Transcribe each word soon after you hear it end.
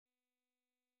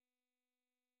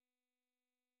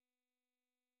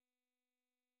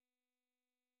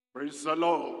Praise the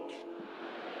Lord.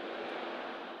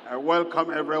 I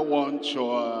welcome everyone to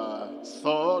our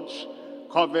third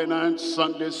covenant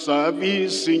Sunday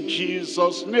service in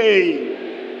Jesus'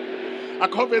 name. A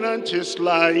covenant is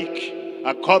like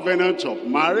a covenant of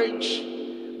marriage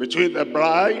between the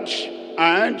bride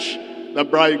and the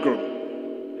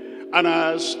bridegroom. And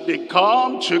as they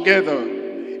come together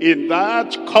in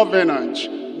that covenant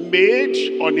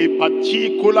made on a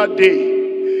particular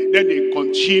day, then they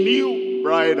continue,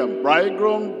 bride and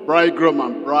bridegroom, bridegroom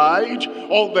and bride,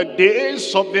 all the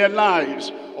days of their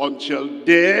lives until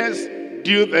death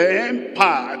do them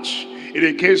part. In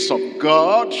the case of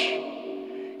God,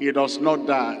 he does not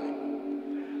die.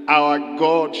 Our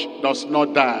God does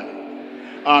not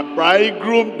die. Our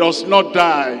bridegroom does not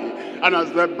die. And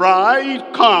as the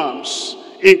bride comes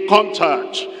in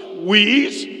contact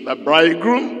with the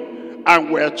bridegroom,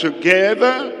 and we're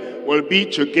together, we'll be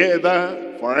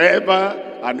together forever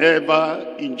and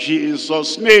ever in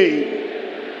Jesus' name.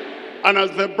 And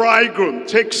as the bridegroom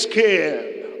takes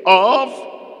care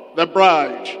of the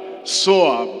bride, so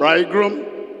our bridegroom,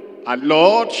 our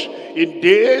Lord, in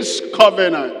this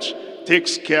covenant,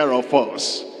 takes care of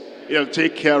us. He'll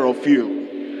take care of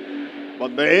you.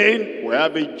 But then we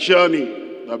have a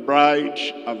journey. The bride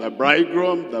and the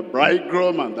bridegroom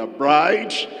and the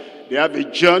bride, they have a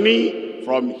journey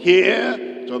from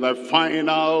here to the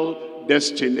final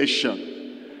destination.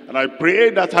 And I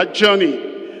pray that our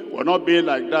journey will not be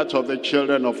like that of the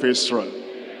children of Israel.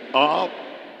 Up,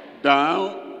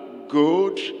 down,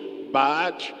 good,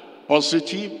 bad,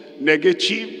 positive,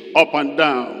 negative, up and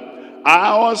down.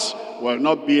 Ours will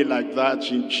not be like that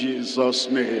in Jesus'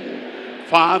 name.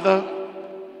 Father,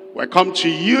 we come to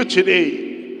you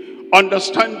today,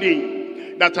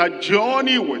 understanding that our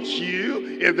journey with you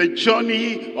is the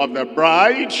journey of the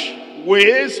bride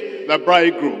with the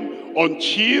bridegroom,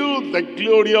 until the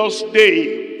glorious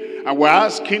day. And we're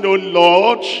asking, oh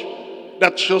Lord,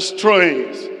 that your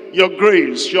strength, your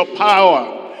grace, your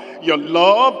power, your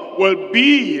love will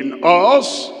be in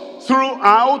us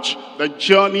throughout the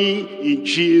journey in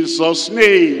Jesus'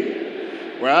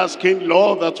 name. We're asking,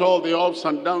 Lord, that all the ups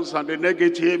and downs and the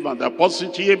negative and the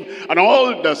positive and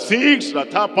all the things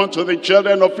that happen to the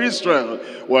children of Israel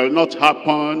will not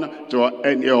happen to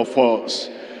any of us.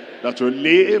 That we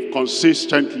live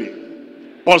consistently,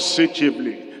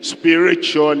 positively,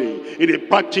 spiritually, in a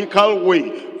practical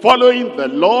way, following the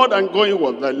Lord and going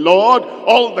with the Lord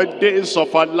all the days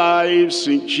of our lives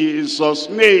in Jesus'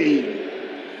 name.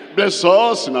 Bless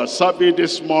us in our service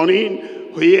this morning,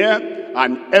 here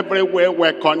and everywhere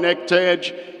we're connected,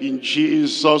 in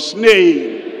Jesus'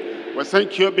 name. We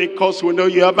thank you because we know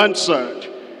you have answered.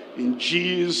 In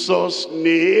Jesus'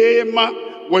 name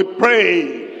we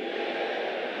pray.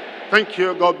 Thank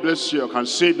you. God bless you. You can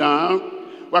sit down.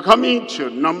 We're coming to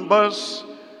Numbers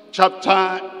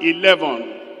chapter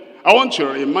 11. I want to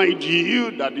remind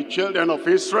you that the children of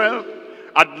Israel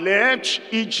had left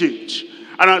Egypt.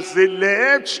 And as they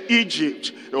left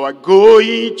Egypt, they were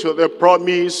going to the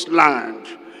promised land.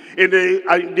 In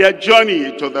their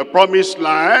journey to the promised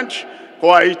land,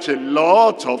 quite a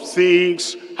lot of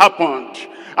things happened.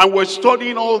 And we're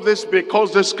studying all this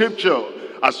because the scripture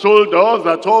has told us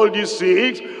that all these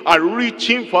things are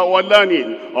written for our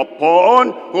learning,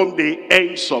 upon whom the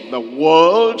ends of the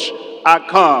world are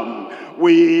come.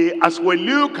 As we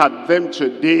look at them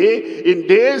today, in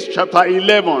this chapter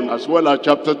 11, as well as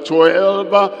chapter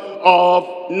 12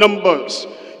 of Numbers,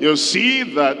 you'll see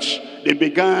that they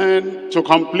began to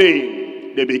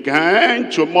complain. They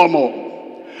began to murmur.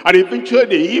 And eventually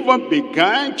they even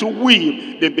began to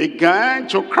weep. They began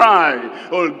to cry,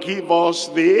 oh, give us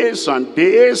this and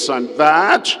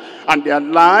that. And their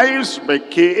lives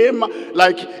became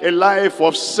like a life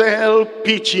of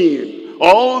self-pitying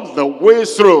all the way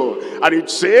through. And it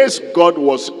says God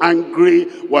was angry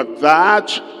with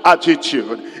that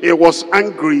attitude. He was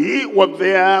angry with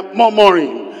their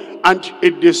murmuring. And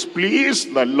it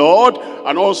displeased the Lord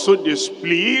and also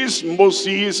displeased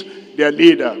Moses, their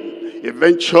leader.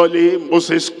 Eventually,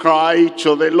 Moses cried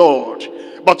to the Lord.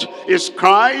 But his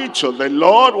cry to the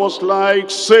Lord was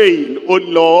like saying, oh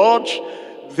Lord,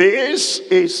 this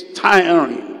is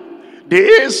tiring.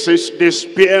 This is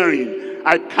despairing.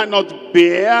 I cannot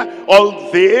bear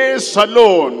all this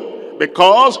alone.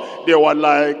 Because they were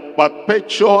like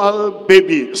perpetual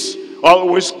babies,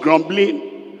 always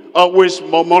grumbling, always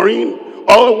murmuring,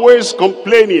 always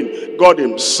complaining. God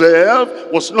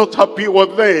himself was not happy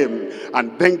with them.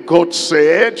 And then God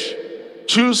said,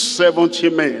 choose 70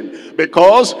 men.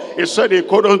 Because he said he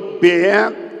couldn't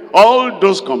bear all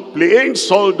those complaints,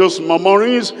 all those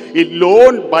murmurings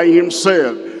alone by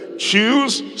himself.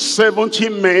 choose 70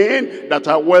 men that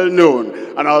are well known,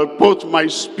 and I'll put my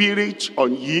spirit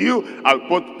on you. I'll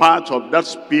put part of that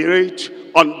spirit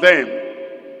on them.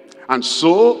 And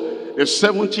so the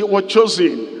 70 were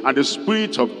chosen, and the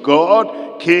Spirit of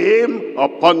God came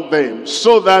upon them,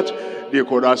 so that they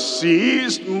could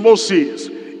assist Moses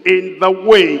in the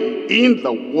way, in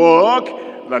the work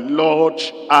the Lord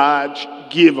had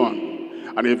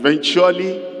given. And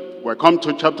eventually, we come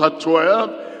to chapter 12,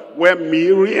 where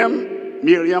Miriam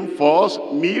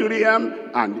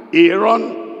and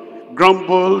Aaron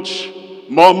grumbled,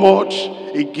 murmured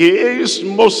against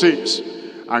Moses.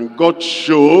 And God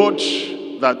showed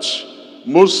that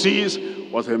Moses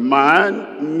was a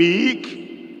man meek,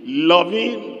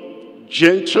 loving,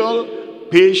 gentle,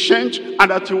 patient,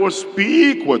 and that he would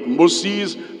speak with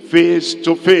Moses face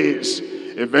to face.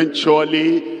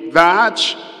 Eventually, that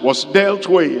was dealt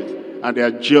with, and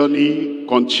their journey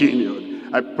continued.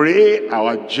 I pray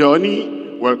our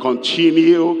journey will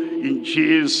continue in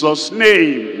Jesus'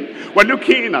 name. We're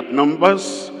looking at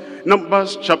Numbers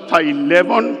chapter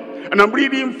 11, and I'm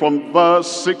reading from verse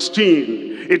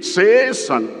 16. It says,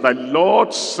 "And the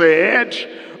Lord said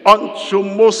unto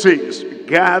Moses,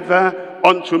 gather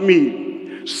unto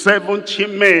me 70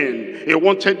 men." He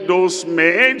wanted those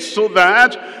men so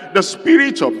that the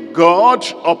Spirit of God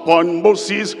upon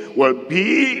Moses will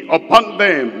be upon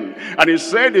them. And he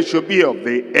said it should be of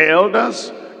the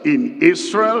elders in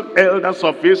Israel, elders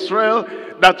of Israel,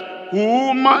 that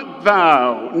whom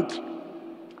thou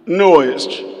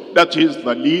knowest, that is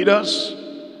the leaders,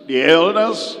 the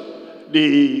elders,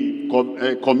 the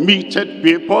committed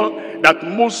people that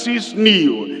Moses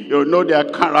knew. He'll know their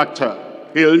character.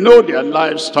 He'll know their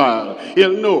lifestyle.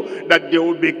 He'll know that they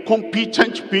will be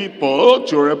competent people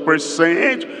to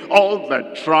represent all the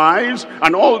tribes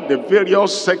and all the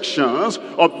various sections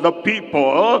of the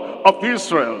people of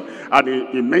Israel. And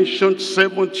he mentioned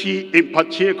 70 in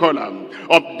particular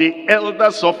of the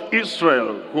elders of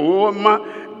Israel, whom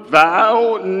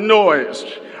thou knowest.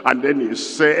 And then he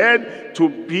said, to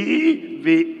be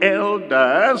the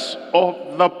elders of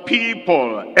the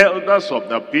people. Elders of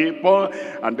the people.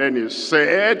 And then he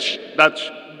said that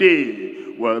they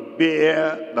will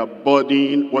bear the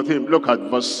burden with him. Look at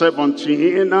verse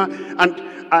 17. And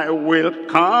I will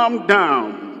come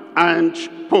down and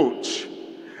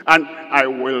I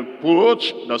will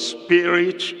put the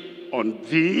Spirit on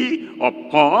thee,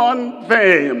 upon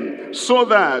them, so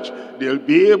that they'll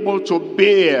be able to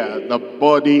bear the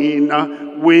burden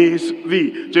with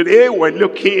thee. Today we're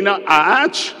looking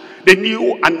at the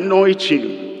new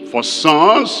anointing for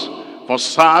sons, for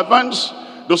servants.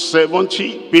 Those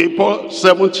 70 people,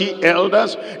 70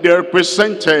 elders, they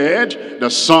represented the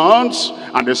sons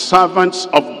and the servants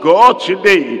of God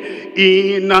today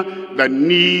in the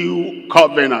new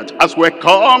covenant. As we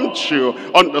come to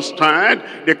understand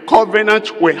the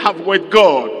covenant we have with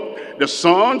God, the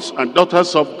sons and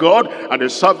daughters of God and the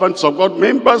servants of God,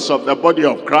 members of the body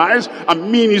of Christ,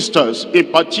 and ministers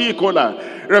in particular,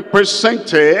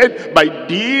 represented by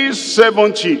these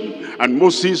 70. And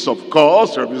Moses, of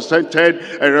course, representing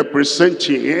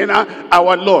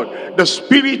our Lord. The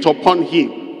Spirit upon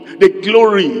him, the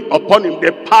glory upon him,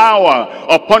 the power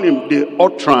upon him, the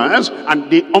utterance and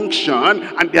the unction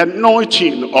and the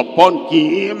anointing upon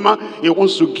him. He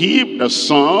wants to give the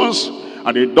sons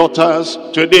and the daughters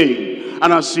today.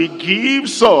 And as he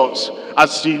gives us,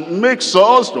 as he makes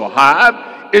us to have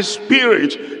a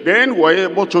spirit, then we're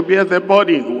able to bear the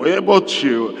burden. We're able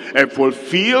to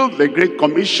fulfill the Great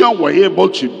Commission. We're able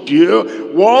to do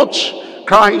what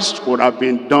Christ would have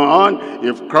been done,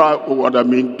 if Christ would have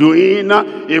been doing,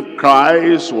 if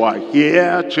Christ were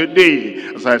here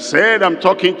today. As I said, I'm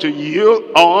talking to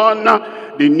you on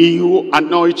the new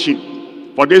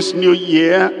anointing. For this new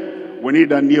year, we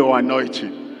need a new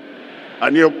anointing,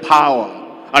 a new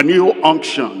power, a new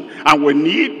unction. And we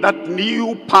need that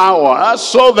new power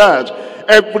so that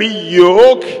every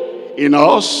yoke in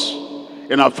us,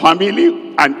 in our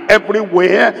family, and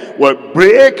everywhere will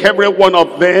break, every one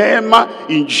of them,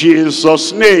 in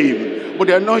Jesus' name. But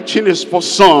the anointing is for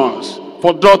sons,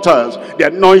 for daughters. The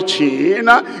anointing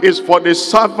is for the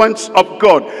servants of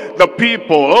God, the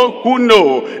people who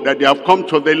know that they have come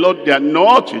to the Lord. They are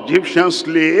not Egyptian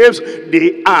slaves.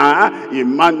 They are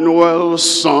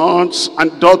Emmanuel's sons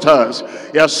and daughters.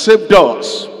 He has saved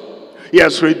us. He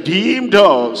has redeemed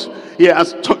us. He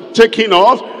has taken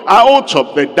us out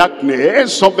of the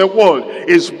darkness of the world.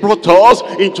 He's brought us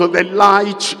into the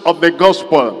light of the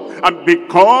gospel. And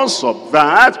because of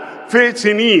that, faith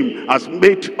in him has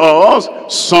made us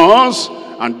sons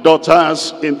and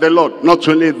daughters in the Lord. Not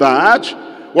only that,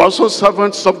 we're also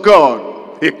servants of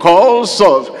God. He calls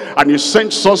us and he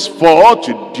sends us forth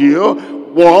to do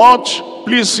what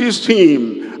pleases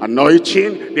him,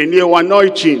 anointing the new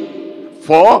anointing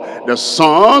for the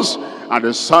sons and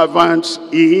the servants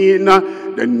in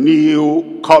the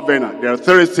new covenant. There are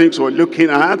three things we're looking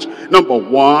at. Number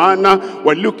one,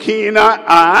 we're looking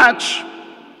at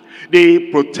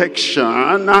the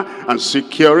protection and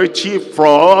security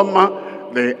from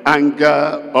the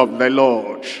anger of the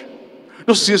Lord.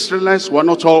 Those Israelites were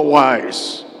not all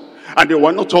wise, and they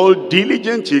were not all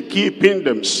diligent in keeping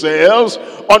themselves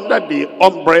under the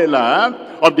umbrella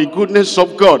of the goodness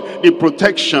of God, the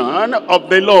protection of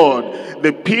the Lord.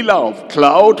 The pillar of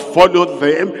cloud followed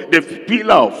them, the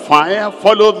pillar of fire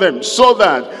followed them, so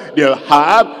that they'll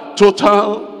have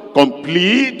total,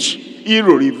 complete,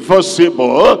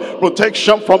 irreversible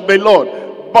protection from the Lord.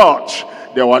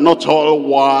 But they were not all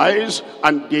wise,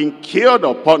 and they incurred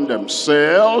upon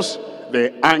themselves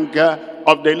the anger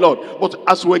of the Lord. But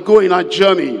as we go in our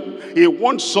journey, he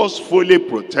wants us fully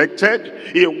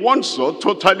protected. He wants us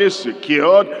totally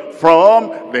secured from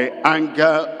the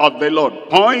anger of the Lord.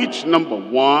 Point number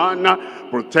one,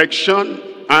 protection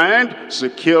and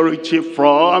security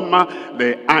from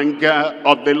the anger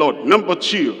of the Lord. Number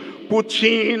two,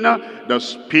 putting the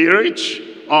Spirit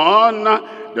on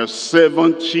the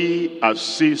 70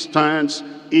 assistants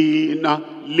in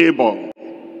labor.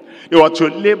 They were to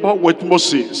labor with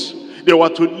Moses. They were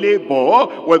to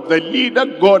labor with the leader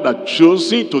God had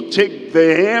chosen to take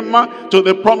them to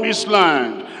the promised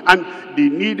land. And they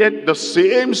needed the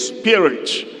same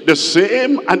Spirit, the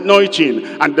same anointing,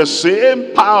 and the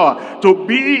same power to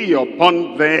be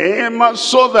upon them,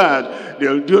 so that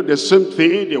they'll do the same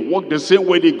thing, they walk the same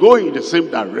way, they go in the same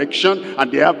direction,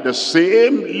 and they have the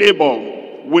same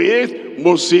labor with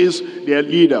Moses, their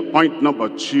leader. Point number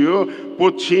two,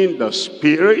 putting the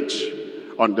Spirit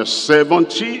on the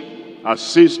 70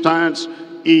 assistants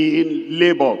in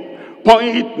labor.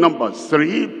 Point number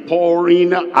three,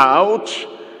 pouring out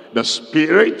the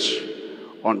Spirit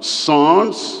on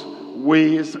sons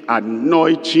with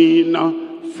anointing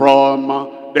from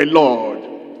the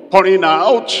Lord. Pouring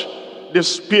out the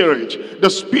Spirit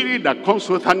that comes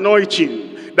with anointing,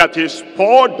 that is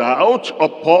poured out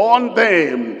upon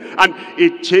them. And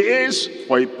it is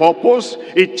for a purpose,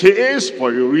 it is for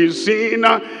a reason,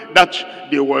 that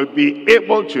they will be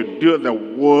able to do the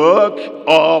work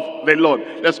of the Lord.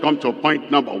 Let's come to point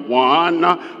number one.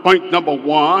 Point number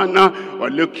one, we're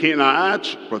looking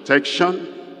at protection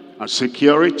and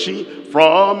security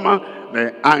from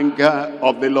the anger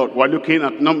of the Lord. We're looking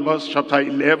at Numbers chapter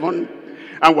 11,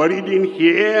 and we're reading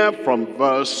here from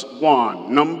verse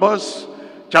 1. Numbers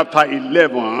chapter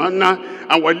 11,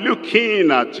 and we're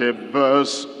looking at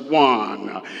verse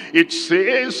 1. It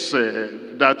says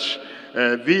that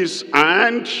this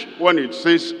and, when it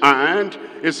says and,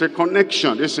 it's a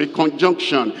connection, it's a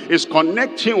conjunction, it's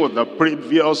connecting with the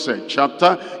previous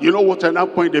chapter. You know what at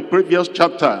that point, the previous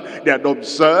chapter, they had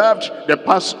observed the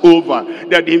Passover.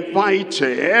 They had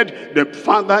invited the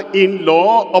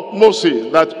father-in-law of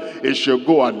Moses that he should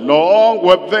go along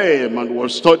with them, and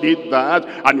we've studied that.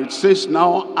 And it says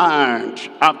now, and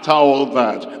after all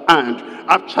that, and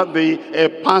after the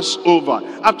Passover,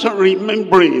 after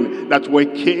remembering that we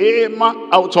came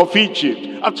out of Egypt,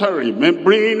 after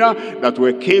remembering that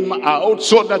we came out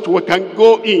so that we can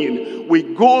go in, we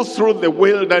go through the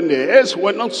wilderness.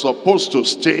 We're not supposed to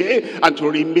stay and to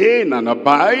remain and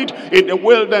abide in the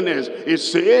wilderness. It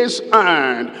says,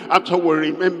 and after we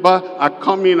remember our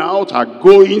coming out, our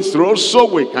going through, so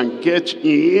we can get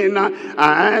in,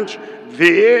 and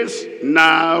this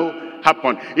now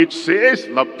happened. It says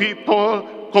the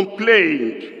people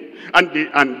complained, and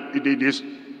they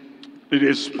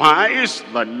despised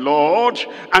the Lord,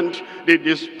 and they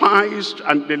despised,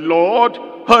 and the Lord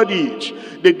heard it.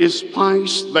 They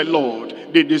despised the Lord.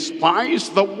 They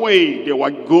despised the way they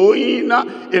were going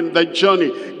in the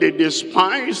journey. They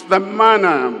despised the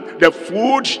manna, the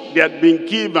food they had been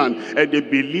given, and they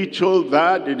belittled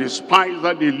that. They despised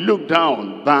that. They looked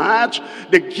down that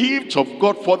the gift of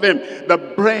God for them, the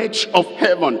bread of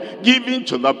heaven given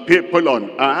to the people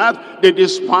on earth, they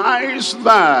despised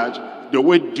that. The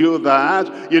way to do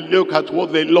that, you look at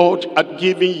what the Lord had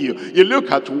given you. You look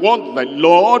at what the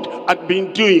Lord had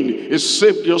been doing. He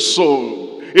saved your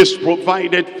soul. He's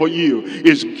provided for you.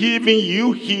 He's giving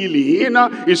you healing.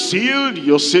 He's healed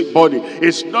your sick body.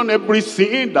 He's done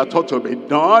everything that ought to be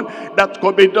done, that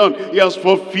could be done. He has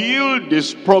fulfilled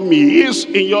this promise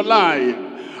in your life.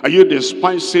 Are you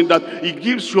despising that he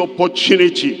gives you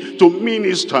opportunity to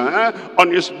minister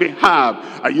on his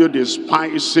behalf? Are you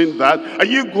despising that? Are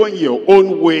you going your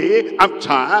own way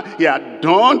after he had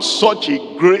done such a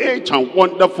great and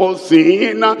wonderful thing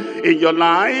in your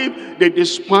life? They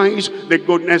despise the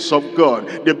goodness of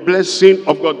God, the blessing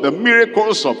of God, the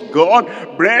miracles of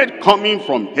God, bread coming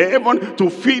from heaven to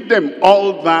feed them.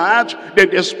 All that they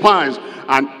despise,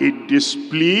 and it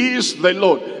displeased the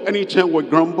Lord. Anytime we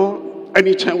grumble,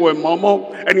 anytime we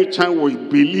murmur, anytime we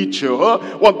belittle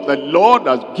what the Lord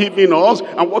has given us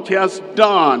and what he has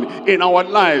done in our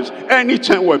lives,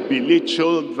 anytime we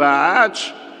belittle that,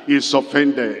 is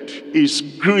offended, is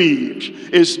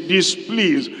grieved, is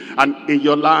displeased. And in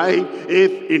your life,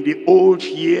 if in the old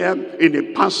year, in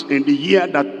the year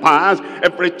that passed,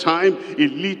 every time a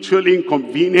little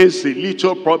inconvenience, a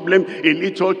little problem, a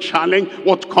little challenge,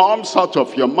 what comes out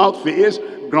of your mouth is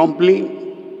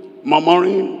grumbling,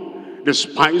 murmuring,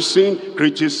 despising,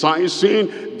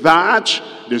 criticizing. That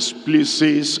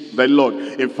displeases the Lord.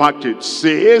 In fact, it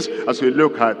says, as we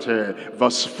look at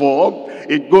verse 4,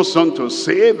 it goes on to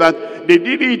say that they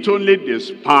didn't only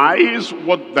despise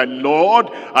what the Lord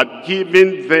had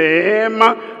given them,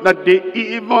 that they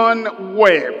even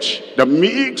wept. The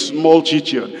mixed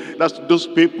multitude, that's those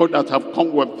people that have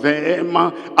come with them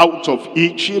out of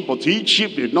Egypt, but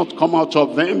Egypt did not come out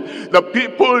of them. The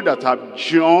people that have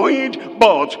joined,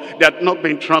 but they had not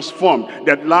been transformed.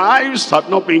 Their lives had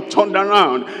not been turned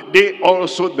around. They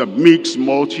also, the mixed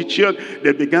multitude,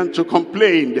 they began to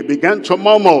complain. They began to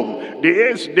murmur.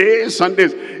 This, and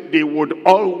this. They would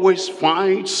always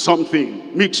find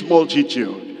something. Mixed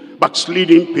multitude,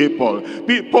 backsliding people,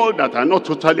 people that are not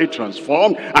totally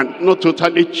transformed and not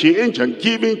totally changed and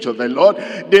given to the Lord.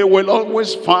 They will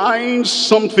always find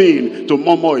something to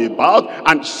murmur about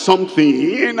and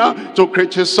something to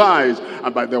criticize.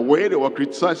 And by the way, they were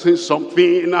criticizing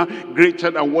something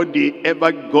greater than what they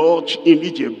ever got in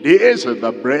Egypt. This is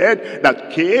the bread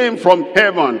that came from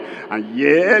heaven, and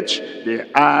yet they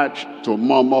had to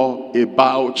murmur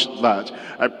about that.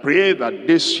 I pray that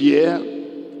this year,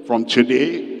 from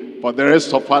today, for the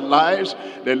rest of our lives,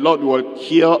 the Lord will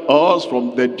cure us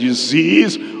from the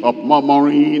disease of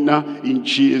murmuring in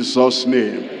Jesus'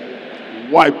 name.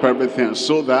 Wipe everything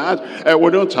so that we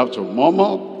don't have to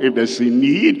murmur. If there's a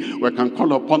need, we can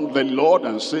call upon the Lord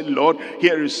and say, Lord,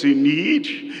 here is a need.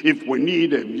 If we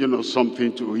need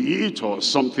something to eat or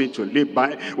something to live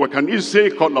by, we can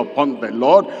easily call upon the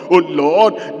Lord. Oh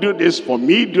Lord, do this for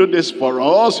me, do this for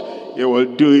us. He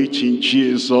will do it in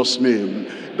Jesus' name.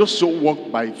 Those who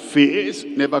walk by faith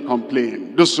never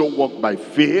complain. Those who walk by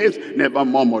faith never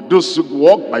murmur. Those who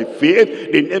walk by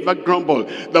faith, they never grumble.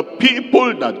 The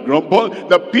people that grumble,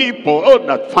 the people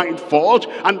that find fault,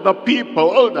 and the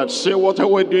people that say, what are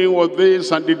we doing with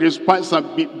this? And they despise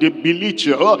and they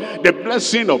belittle the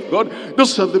blessing of God.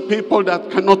 Those are the people that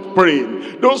cannot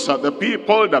pray. Those are the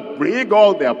people that bring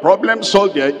all their problems,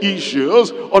 all their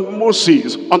issues on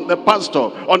Moses, on the pastor,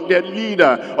 on their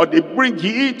leader, or they bring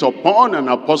it upon an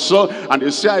apostle, and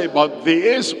they say about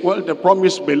this, well, the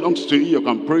promise belongs to you. You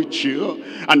can preach you,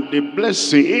 and the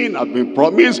blessing has been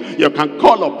promised. You can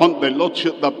call upon the Lord.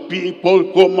 The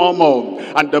people who murmur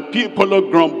and the people who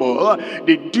grumble,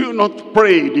 they do not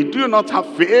pray. They do not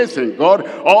have faith in God.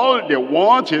 All they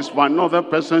want is for another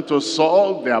person to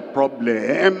solve their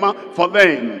problem for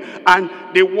them. And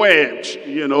they wept.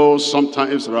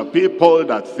 Sometimes there are people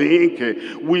that think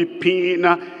weeping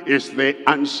is the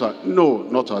answer. No,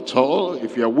 not at all.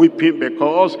 If you're weeping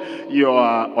because you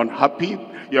are unhappy,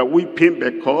 you're weeping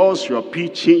because you're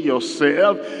pitying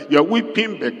yourself, you're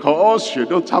weeping because you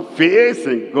don't have faith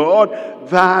in God,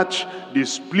 that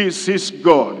displeases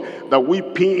God. The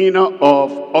weeping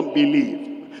of unbelief,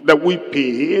 the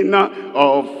weeping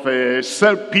of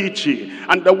self-pity,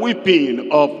 and the weeping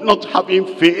of not having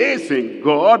faith in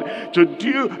God to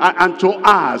do and to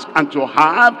ask and to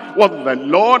have what the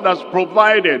Lord has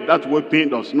provided. That weeping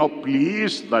does not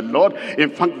please the Lord.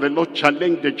 In fact, the Lord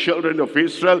challenged the children of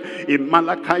Israel in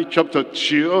Malachi chapter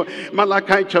 2.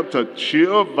 Malachi chapter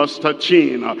 2 verse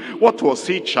 13. What was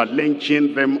he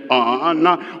challenging them on?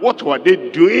 What were they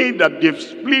doing that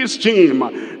displeased him?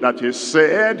 That he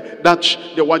said that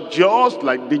they were just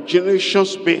like the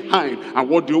generations behind. And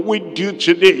what do we do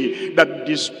today that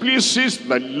displeases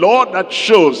the Lord? That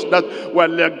shows that we're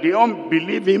like the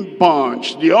unbelieving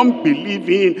bunch, the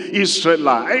unbelieving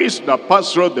Israelites that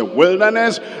passed through the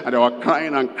wilderness, and they were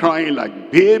crying and crying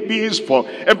like babies for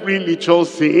every little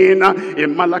thing.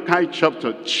 In Malachi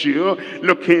chapter 2,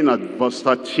 looking at verse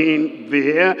 13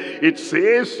 there, it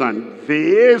says, and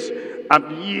this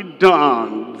have ye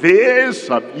done? This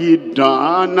have ye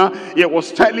done? He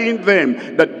was telling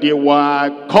them that they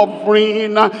were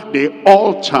covering the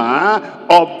altar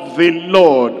of the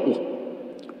Lord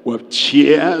with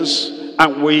tears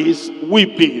and with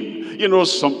weeping. You know,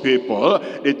 some people,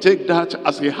 they take that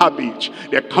as a habit.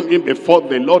 They're coming before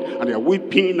the Lord and they're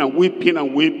weeping and weeping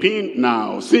and weeping.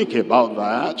 Now, think about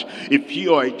that. If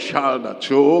you are a child at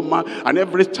home and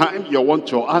every time you want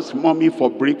to ask mommy for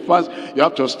breakfast, you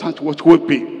have to start with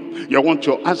weeping. You want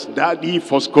to ask daddy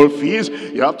for school fees,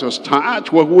 you have to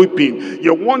start with weeping.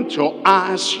 You want to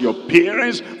ask your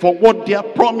parents for what they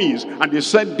have promised, and they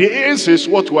said this is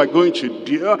what we're going to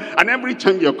do, and every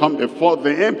time you come before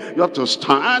them, you have to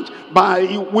start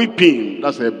by weeping.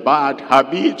 That's a bad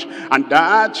habit, and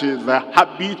that is the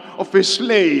habit of a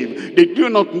slave. They do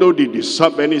not know they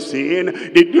deserve anything.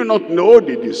 They do not know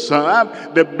they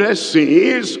deserve the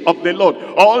blessings of the Lord.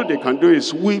 All they can do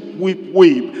is weep, weep,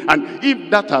 weep. And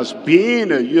if that has been,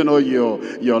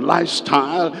 your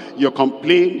lifestyle, you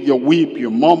complain, you weep,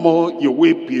 you murmur, you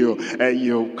weep,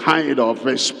 you kind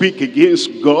of speak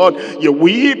against God, you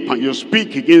weep and you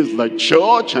speak against the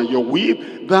church and you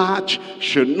weep. That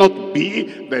should not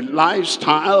be the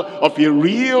lifestyle of a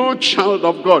real child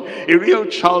of God. A real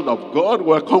child of God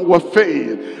will come with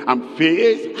faith, and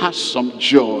faith has some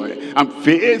joy, and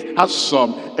faith has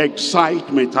some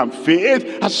excitement, and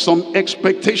faith has some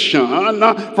expectation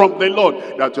from the Lord,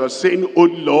 that you are saying, oh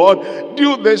Lord,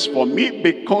 do this for me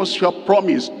because you have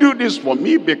promised. Do this for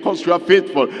me because you are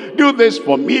faithful. Do this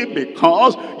for me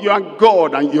because you are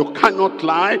God and you cannot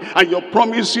lie, and your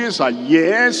promises are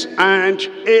yes and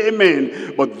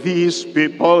amen. But these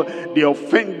people, they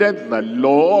offended the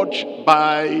Lord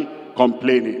by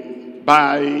complaining,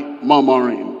 by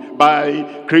murmuring,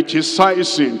 by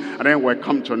criticizing. And then we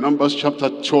come to Numbers chapter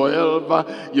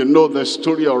 12. You know the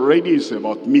story already. It's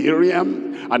about Miriam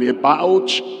and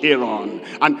about Aaron,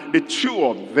 and the two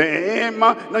of them.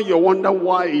 Now you wonder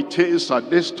why it is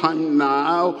at this time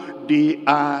now they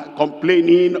are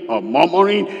complaining or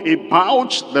murmuring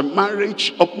about the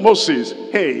marriage of Moses.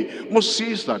 Hey,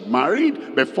 Moses had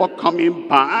married before coming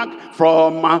back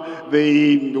from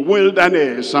the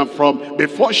wilderness, and from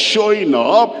before showing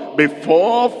up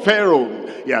before Pharaoh.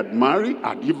 He had married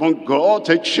and even got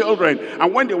children.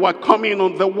 And when they were coming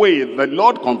on the way, the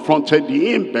Lord confronted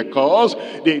him because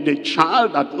the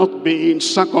child had not been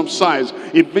circumcised.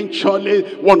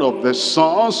 Eventually, one of the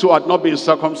sons who had not been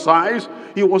circumcised,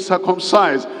 he was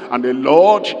circumcised, and the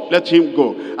Lord let him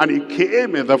go. And he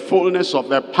came in the fullness of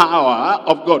the power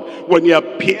of God. When he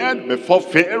appeared before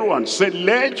Pharaoh and said,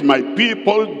 let my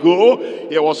people go,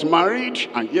 he was married,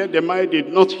 and yet the marriage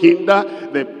did not hinder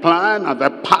the plan and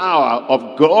the power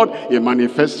of God. He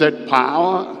manifested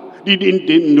power. Didn't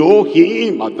they know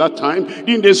him at that time?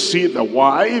 Didn't they see the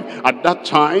wife at that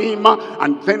time?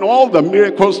 And then all the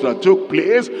miracles that took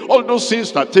place, all those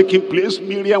things that taking place,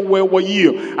 Miriam, where were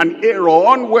you? And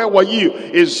Aaron, where were you?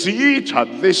 Is it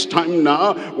at this time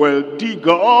now, well, dig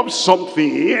up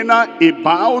something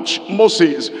about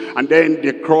Moses? And then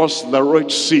they crossed the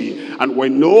Red Sea. And we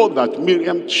know that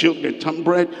Miriam chewed the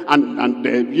tambourine and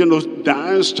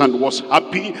danced and was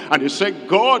happy. And he said,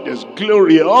 God is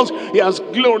glorious. He has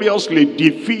gloriously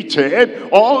defeated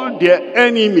all their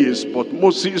enemies. But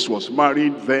Moses was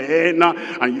married then,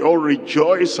 and you all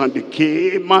rejoiced, and they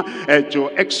came to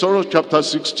Exodus chapter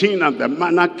 16, and the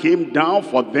manna came down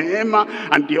for them,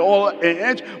 and they all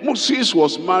ate. Moses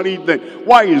was married then.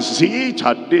 Why is it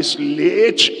at this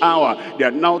late hour they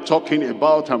are now talking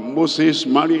about Moses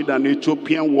married an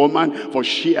Ethiopian woman, for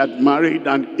she had married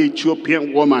an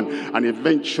Ethiopian woman? And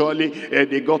eventually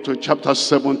they got to chapter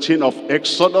 17 of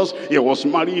Exodus. He was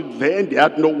married then, they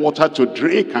had no water to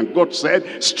drink, and God said,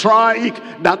 strike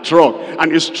that rock.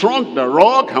 And he struck the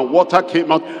rock, and water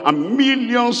came out, and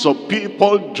millions of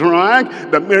people drank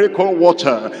the miracle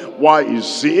water. Why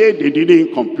is it they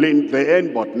didn't complain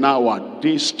then, but now at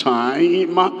this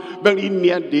time, very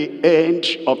near the end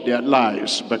of their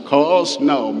lives? Because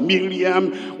now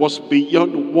Miriam was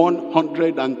beyond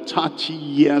 130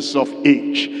 years of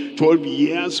age, 12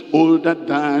 years older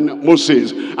than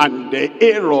Moses, and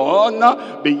Aaron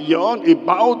beyond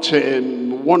about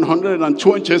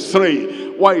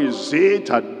 123. Why is it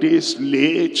at this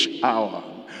late hour?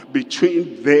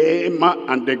 between them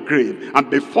and the grave. And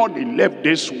before they left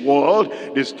this world,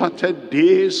 they started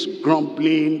this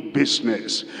grumbling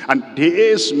business, and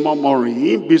this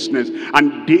murmuring business,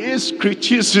 and this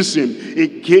criticism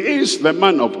against the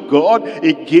man of God,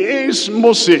 against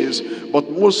Moses. But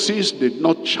Moses did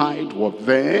not chide with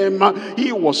them.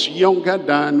 He was younger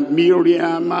than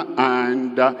Miriam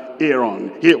and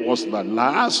Aaron. He was the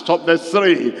last of the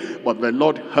three. But the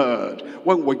Lord heard.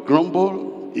 When we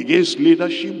grumble against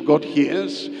leadership, God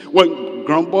hears. When we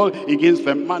grumble against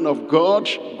the man of God,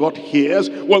 God hears.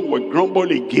 When we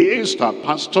grumble against our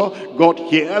pastor, God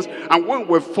hears. And when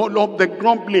we follow up the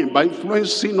grumbling by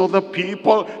influencing other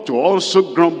people to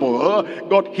also grumble,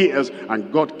 God hears.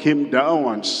 And God came down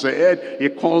and said, he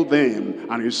called them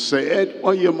and he said,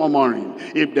 why are you murmuring?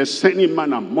 If there's any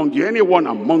man among you, anyone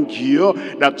among you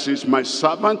that is my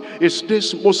servant, is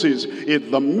this Moses, is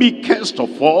the meekest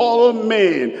of all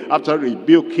men. After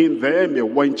rebuking them, he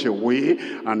went away,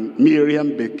 and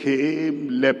Miriam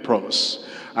became leprous.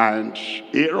 And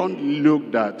Aaron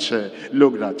looked at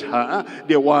her.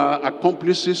 They were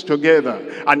accomplices together,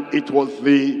 and it was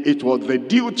the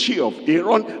duty of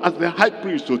Aaron as the high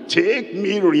priest to take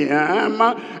Miriam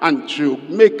and to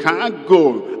make her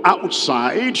go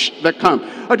outside the camp.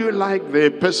 How do you like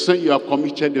the person you have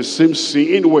committed the same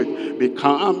sin with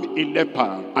become a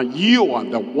leper, and you are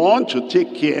the one to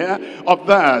take care of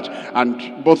that?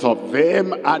 And both of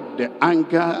them had the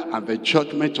anger and the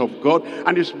judgment of God,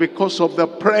 and it's because of the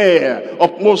prayer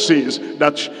of Moses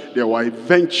that they were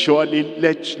eventually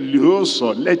let loose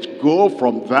or let go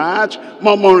from that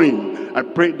murmuring. I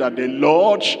pray that the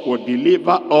Lord will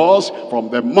deliver us from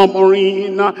the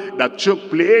murmuring that took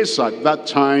place at that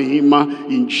time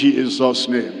in Jesus'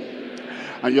 name.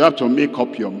 And you have to make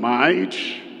up your mind.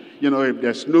 You know, if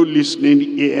there's no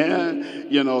listening ear,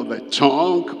 you know, the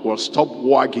tongue will stop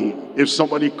wagging. If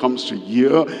somebody comes to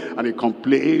you and he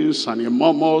complains and he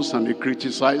murmurs and he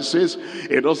criticizes,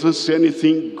 he doesn't see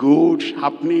anything good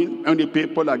happening. Only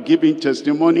people are giving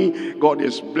testimony. God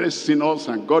is blessing us,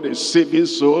 and God is saving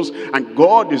souls, and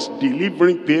God is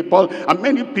delivering people. And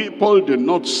many people do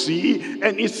not see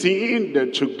anything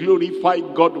to glorify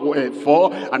God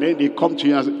for. And then they come to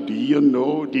you and say, do you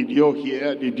know? Did you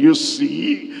hear? Did you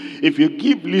see? If you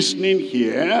keep listening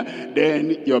here,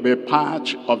 then you'll be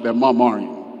part of the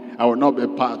murmuring. I will not be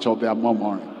part of their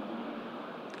murmuring.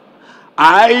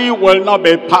 I will not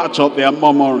be part of their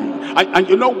murmuring. And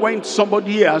you know, when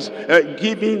somebody has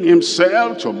given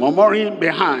himself to murmuring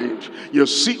behind, you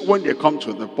see when they come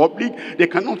to the public, they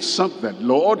cannot serve the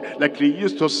Lord like they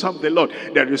used to serve the Lord.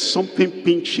 There is something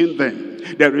pinching them.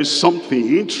 There is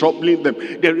something troubling them.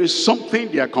 There is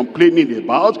something they are complaining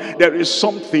about. There is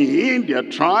something they are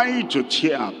trying to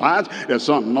tear apart.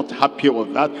 So I'm not happy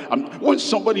with that. When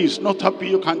somebody is not happy,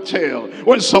 you can tell.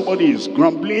 When somebody is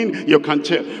grumbling, you can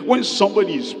tell. When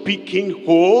somebody is picking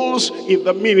holes in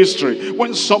the ministry,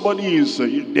 when somebody is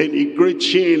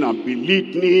denigrating and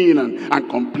belittling and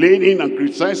complaining and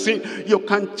criticizing, you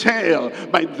can tell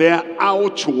by their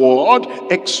outward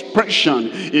expression.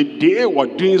 If they were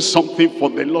doing something for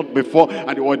the Lord before,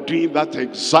 and they were doing that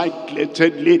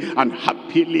excitedly and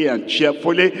happily and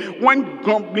cheerfully, when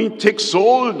grumbling takes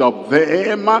hold of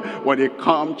them, when they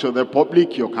come to the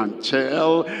public, you can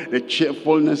tell the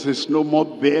cheerfulness is no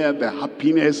more there, the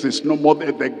happiness is no more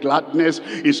there, the gladness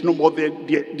is no more there,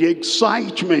 the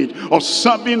excitement of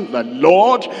serving the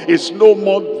Lord is no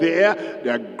more there.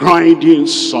 They are grinding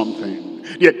something.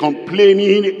 They are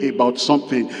complaining about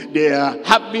something. They are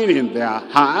having in their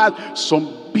heart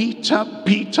some bitter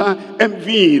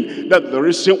envying. That's the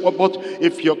reason. But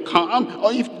if you come,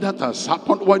 or if that has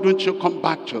happened, why don't you come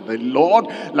back to the Lord?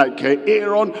 Like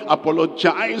Aaron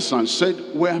apologized and said,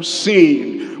 we have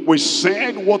sinned. We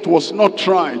said what was not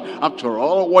right. After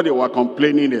all, what they were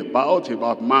complaining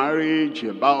about marriage,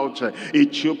 about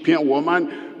Ethiopian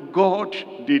woman, God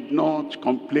did not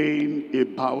complain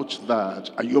about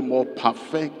that. Are you more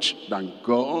perfect than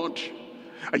God?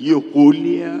 Are you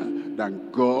holier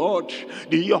than God?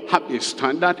 Do you have a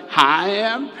standard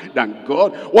higher than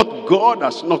God? What God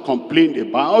has not complained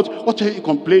about, what are you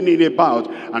complaining about?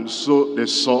 And so they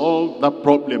solved that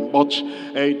problem. But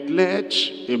it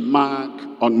left a mark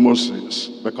on Moses,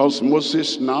 because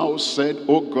Moses now said,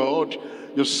 oh God,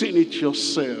 you've seen it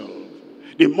yourself.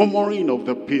 The murmuring of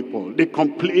the people, the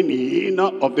complaining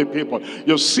of the people.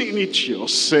 You've seen it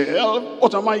yourself.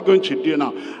 What am I going to do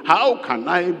now? How can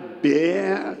I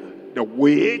bear the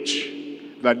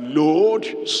weight, the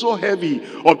load so heavy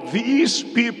of these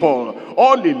people,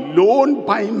 all alone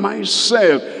by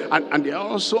myself. And they're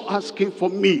also asking for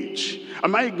meat. How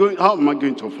am I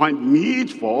going to find meat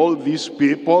for all these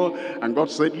people? And God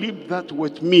said, leave that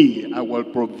with me. I will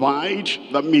provide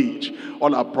the meat.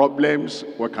 All our problems,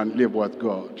 we can live with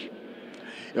God.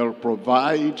 He'll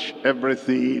provide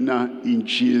everything in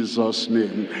Jesus'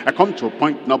 name. I come to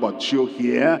point number 2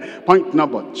 here. Point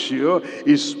number 2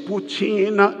 is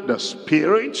putting the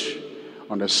Spirit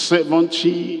on the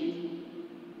 70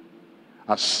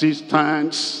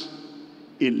 assistants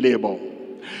in labor.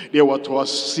 They were to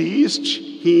assist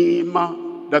him,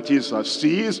 that is,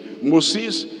 assist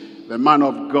Moses, the man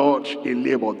of God, in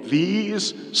labor.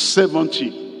 These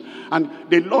 70. And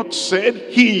the Lord said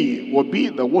he will be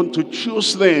the one to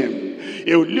choose them.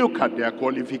 He will look at their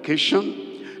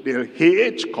qualification. They'll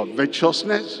hate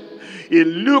covetousness. He'll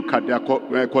look at their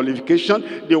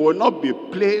qualification. They will not be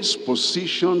place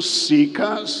position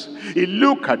seekers. He'll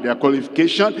look at their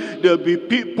qualification. There'll be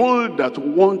people that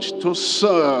want to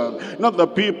serve, not the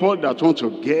people that want to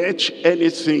get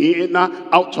anything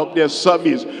out of their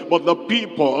service, but the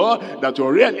people that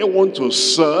really want to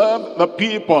serve the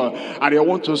people. And they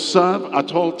want to serve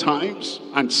at all times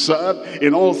and serve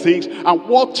in all things. And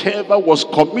whatever was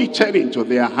committed into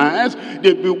their hands,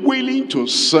 they'll be willing to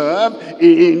serve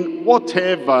in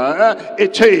whatever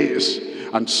it is.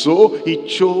 And so he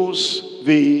chose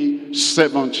the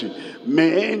 70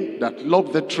 men that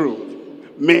love the truth,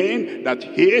 men that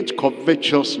hate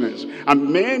covetousness, and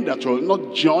men that will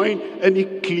not join any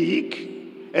clique,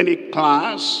 any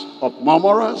class of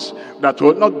murmurers, that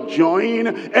will not join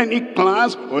any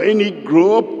class or any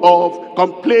group of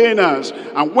complainers.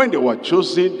 And when they were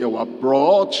chosen, they were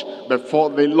brought before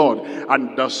the Lord,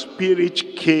 and the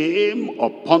Spirit came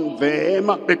upon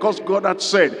them, because God had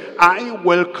said, I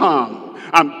will come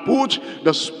and put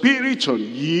the Spirit on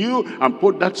you, and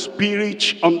put that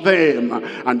Spirit on them.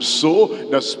 And so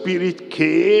the Spirit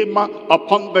came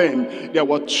upon them. There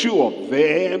were 2 of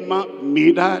them,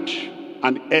 Medad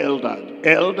and Eldad.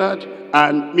 Eldad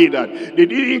and Medad. They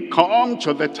didn't come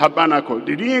to the tabernacle.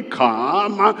 They didn't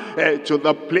come to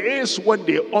the place where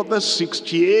the other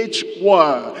 68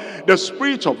 were. The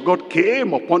Spirit of God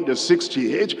came upon the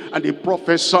 68, and they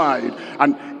prophesied.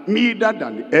 And Medad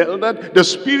and Eldad, the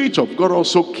Spirit of God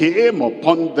also came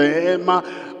upon them,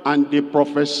 and they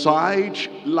prophesied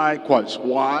likewise.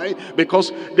 Why?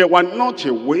 Because they were not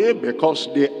away because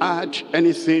they had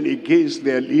anything against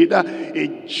their leader.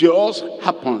 It just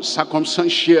happened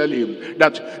circumstantially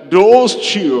that those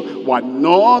 2 were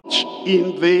not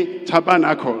in the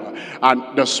tabernacle.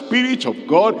 And the Spirit of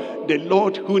God, the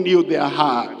Lord who knew their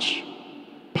heart,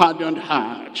 pardoned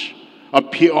heart, a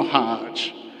pure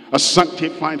heart, a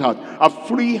sanctified heart, a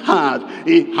free heart,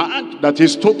 a heart that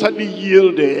is totally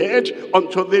yielded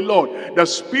unto the Lord. The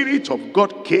Spirit of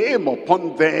God came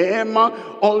upon them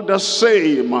all the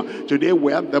same. Today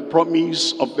we have the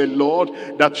promise of the Lord,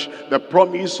 that the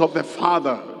promise of the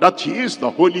Father, that is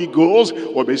the Holy Ghost,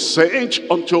 will be sent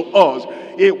unto us.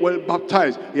 He will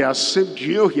baptize. He has saved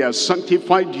you. He has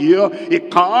sanctified you.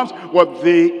 It comes with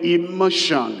the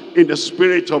immersion in the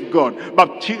Spirit of God.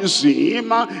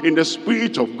 Baptism in the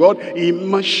Spirit of God.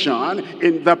 Immersion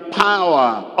in the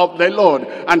power of the Lord.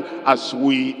 And as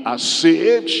we are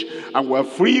saved and we're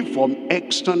free from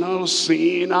external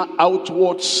sin,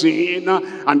 outward sin,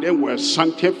 and then we're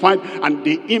sanctified, and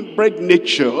the inbred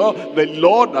nature the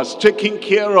Lord has taken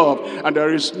care of, and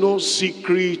there is no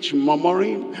secret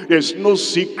murmuring, there's no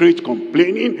secret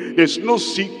complaining, there's no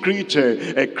secret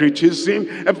criticism.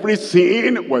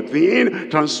 Everything within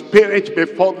transparent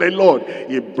before the Lord.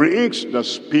 He brings the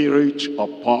Spirit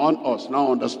upon us.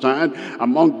 Now understand,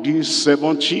 among these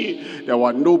 70, there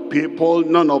were no people,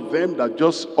 none of them that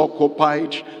just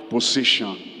occupied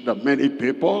position. There are many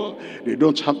people, they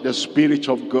don't have the Spirit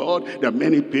of God. There are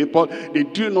many people, they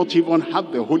do not even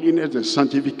have the holiness, the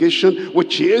sanctification,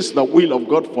 which is the will of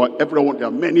God for everyone. There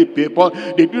are many people,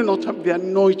 they do not have the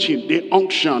anointing, the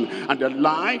unction, and their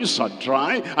lives are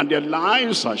dry, and their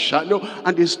lives are shallow,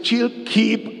 and they still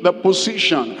keep the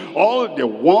position. All they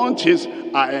want is,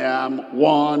 I am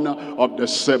one of the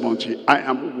 70. I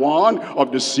am one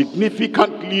of the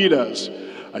significant leaders.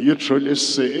 Are you truly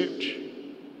saved?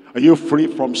 Are you free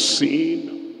from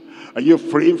sin? Are you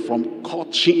free from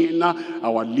cutting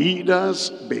our leaders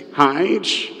behind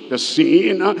the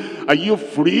sin? Are you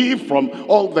free from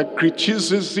all the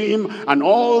criticism and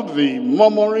all the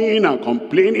murmuring and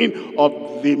complaining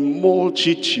of the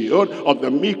multitude, of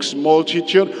the mixed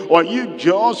multitude? Or are you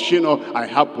just, I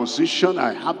have position,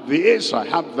 I have this, I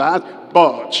have that,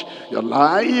 but your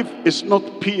life is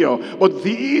not pure? But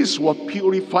these were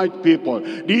purified people.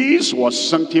 These were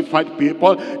sanctified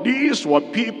people. These were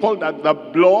people that the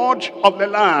blood of the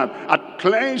Lamb had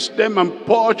cleansed them and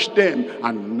purged them.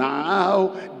 And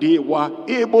now they were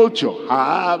able to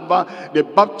have the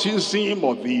baptism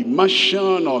or the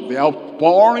immersion or the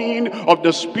outpouring of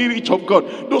the Spirit of God.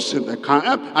 Those in the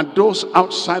camp and those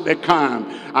outside the camp.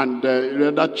 And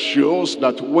that shows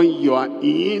that when you are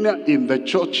in the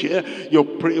church here, you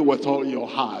pray with all your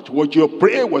heart. Would you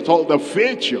pray with all the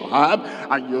faith you have,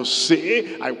 and you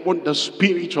say, I want the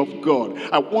Spirit of God.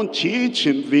 I want it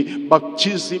in the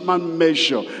baptismal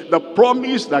measure. The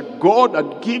promise that God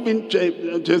had given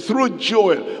through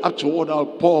Joel, afterward I'll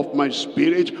pour of my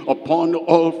Spirit upon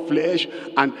all flesh,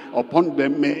 and upon the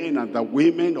men and the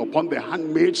women, upon the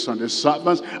handmaids and the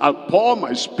servants. I'll pour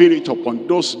my Spirit upon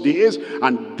those days,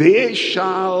 and they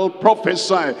shall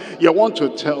prophesy. You want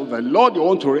to tell the Lord, you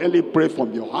want to really pray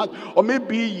from your heart. Or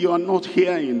maybe you are not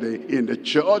here in the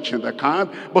church, in the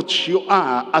camp, but you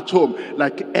are at home,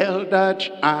 like Eldad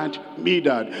and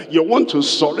Medad. You want to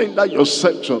surrender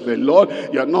yourself to the Lord.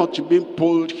 You're not being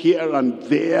pulled here and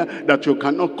there, that you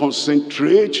cannot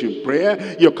concentrate in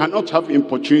prayer. You cannot have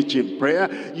importunity in prayer.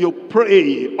 You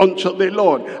pray unto the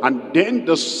Lord, and then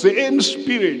the same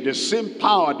Spirit, the same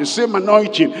power, the same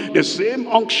anointing, the same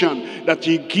unction that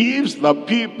he gives the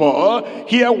people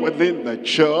here within the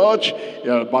church,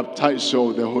 he'll baptize you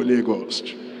with the Holy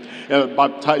Ghost. He'll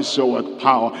baptize you with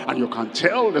power. And you can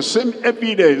tell the same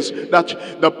evidence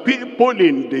that the people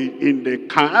in the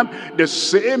camp, the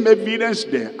same evidence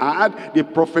they had. They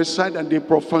prophesied and they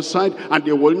prophesied, and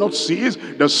they will not cease.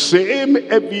 The same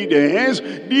evidence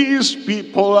these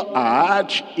people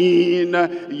had in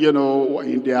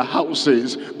their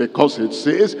houses, because it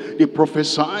says they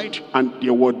prophesied and they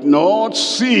would not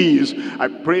cease. I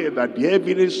pray that the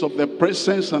evidence of the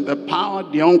presence and the power,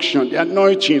 the unction, the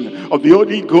anointing of the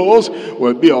Holy Ghost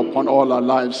will be upon all our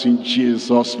lives in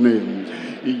Jesus' name.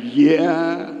 A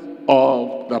year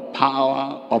of the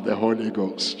power of the Holy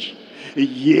Ghost. A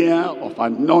year of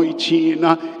anointing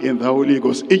in the Holy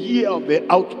Ghost. A year of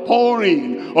the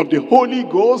outpouring of the Holy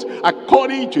Ghost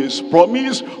according to his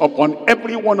promise upon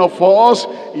every one of us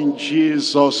in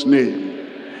Jesus' name.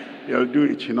 He'll do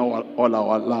it in all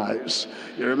our lives.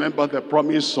 You remember the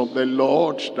promise of the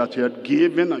Lord that he had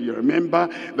given, and you remember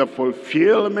the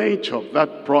fulfillment of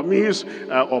that promise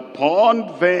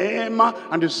upon them,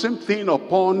 and the same thing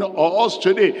upon us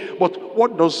today. But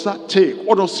what does that take?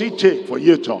 What does it take for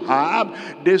you to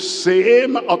have the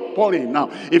same outpouring? Now,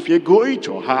 if you're going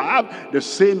to have the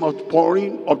same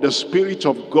outpouring of the Spirit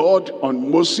of God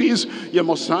on Moses, you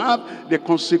must have the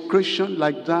consecration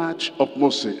like that of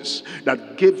Moses,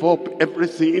 that gave up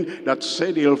everything, that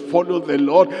said he'll follow the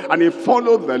Lord, and he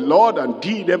followed the Lord and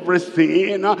did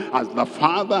everything as the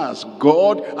Father, as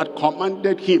God had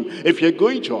commanded him. If you're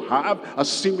going to have a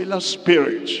similar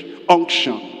spirit,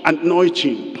 unction,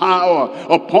 anointing, power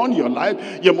upon your life,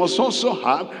 you must also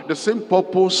have the same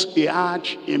purpose he had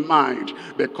in mind,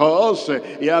 because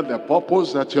he had the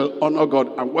purpose that you'll honor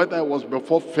God. And whether it was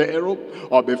before Pharaoh,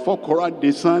 or before Korah,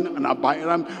 Dathan, and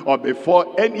Abiram, or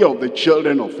before any of the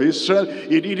children of Israel,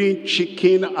 he didn't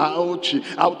chicken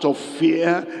out of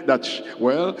fear that,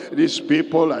 well, these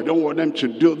people, I don't want them to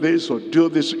do this or do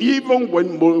this. Even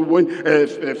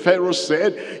when Pharaoh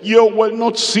said, you will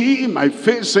not see my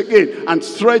face again, and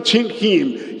threatened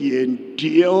him, he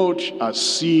endured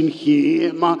seeing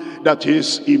him that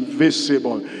is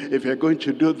invisible. If you're going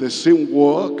to do the same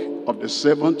work of the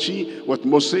 70 with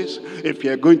Moses, if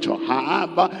you're going to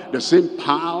have the same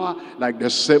power like the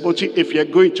 70, if you're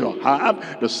going to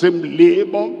have the same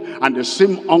labor and the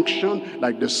same unction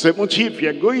like the 70, if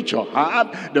you're going to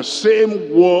have the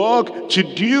same work to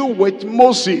do with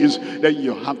Moses, then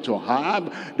you have to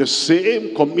have the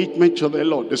same commitment to the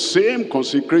Lord, the same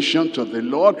consecration to the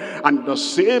Lord, and the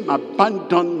same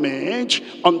abandonment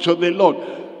unto the Lord.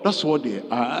 That's what they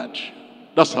had.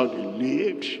 That's how they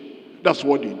lived. That's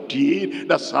what they did.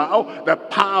 That's how the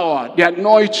power, the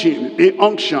anointing, the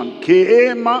unction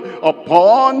came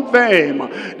upon them.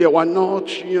 They were not,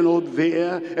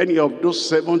 there, any of those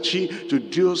 70, to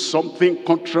do something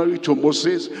contrary to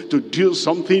Moses, to do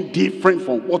something different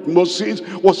from what Moses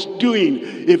was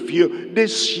doing.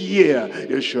 This year,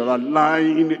 you should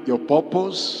align your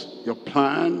purpose, your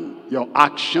plan, your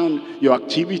action, your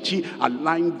activity,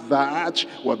 align that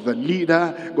with the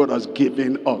leader God has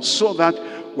given us, so that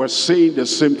we're saying the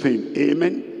same thing.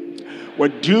 Amen. We're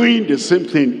doing the same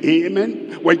thing.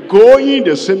 Amen. We're going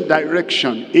the same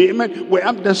direction. Amen. We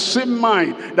have the same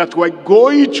mind that we're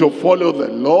going to follow the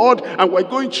Lord, and we're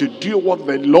going to do what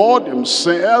the Lord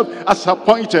himself has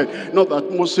appointed. Not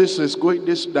that Moses is going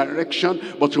this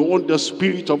direction, but you want the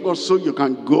Spirit of God so you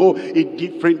can go a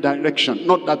different direction.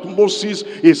 Not that Moses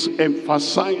is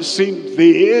emphasizing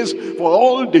this for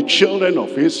all the children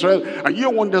of Israel, and you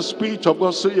want the Spirit of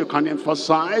God so you can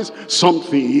emphasize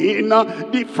something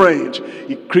different.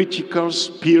 A critical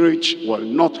spirit will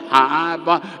not have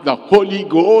the Holy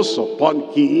Ghost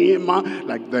upon him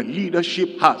like the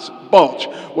leadership has. But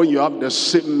when you have the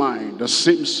same mind, the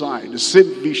same side, the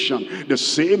same vision, the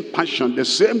same passion, the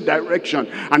same direction,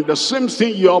 and the same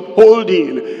thing you're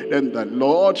upholding, then the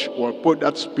Lord will put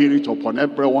that spirit upon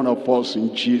every one of us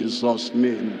in Jesus'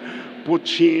 name.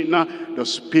 Putting the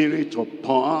spirit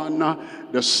upon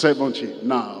the 70.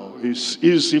 Now, it's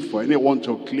easy for anyone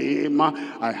to claim,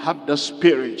 I have the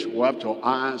spirit. We have to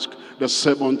ask the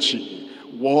 70,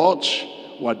 what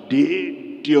were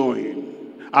they doing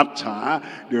after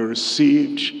they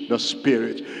received the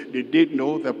Spirit? Did they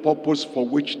know the purpose for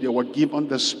which they were given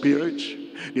the Spirit?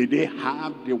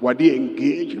 Were they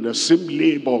engaged in the same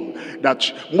labor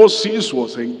that Moses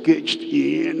was engaged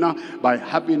in by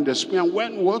having the Spirit? And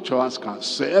when we want to ask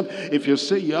ourselves, if you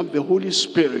say you have the Holy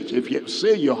Spirit, if you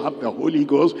say you have the Holy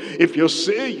Ghost, if you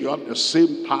say you have the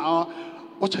same power,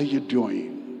 what are you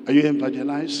doing? Are you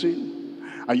evangelizing?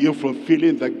 Are you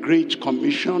fulfilling the Great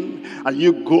Commission? Are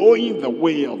you going the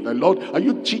way of the Lord? Are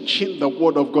you teaching the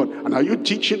Word of God? And are you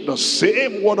teaching the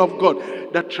same Word of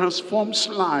God that transforms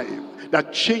life,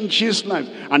 that changes life,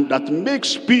 and that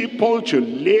makes people to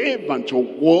live and to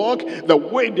walk the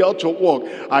way they ought to walk?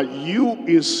 Are you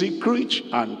in secret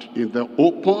and in the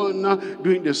open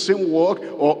doing the same work?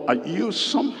 Or are you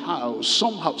somehow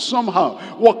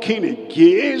working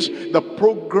against the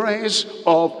progress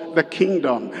of the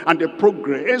kingdom and the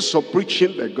progress of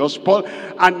preaching the gospel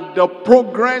and the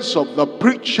progress of the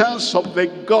preachers of the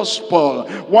gospel?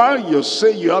 While you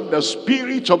say you have the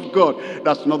Spirit of God,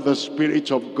 that's not the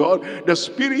Spirit of God. The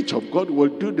Spirit of God will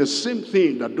do the same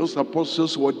thing that those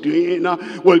apostles were doing,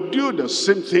 will do the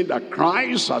same thing that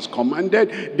Christ has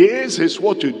commanded. This is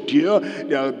what to do.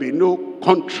 There will be no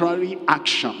contrary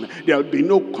action. There will be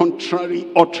no contrary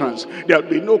utterance. There will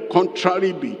be no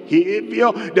contrary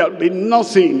behavior. There will be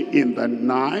nothing in the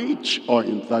night or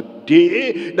in the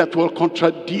day that will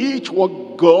contradict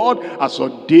what God has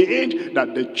ordained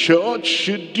that the church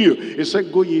should do. He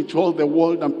said, go into all the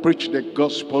world and preach the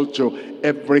gospel to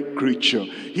every creature.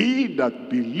 He that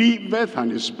believeth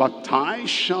and is baptized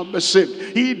shall be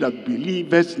saved. He that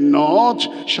believeth not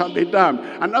shall be damned.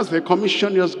 And that's the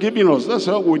commission he has given us. That's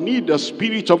why we need the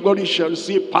Spirit of God. He shall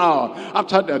receive power.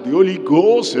 After that, the Holy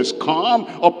Ghost is come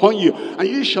upon you, and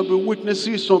ye shall be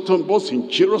witnesses unto both in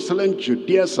Jerusalem,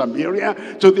 Judea,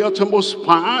 Samaria, to the uttermost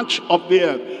part of the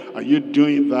earth. Are you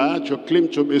doing that? You claim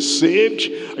to be saved.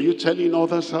 Are you telling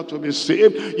others how to be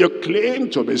saved? You claim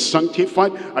to be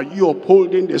sanctified. Are you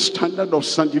upholding the standard of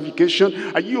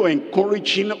sanctification? Are you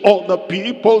encouraging other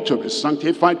people to be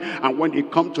sanctified? And when they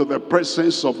come to the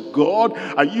presence of God,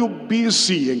 are you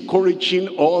busy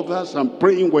encouraging others and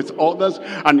praying with others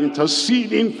and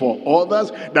interceding for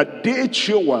others that they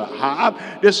too will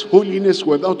have this holiness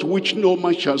without which no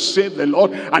man shall save the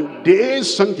Lord, and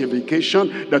this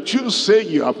sanctification that you say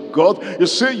you have God? You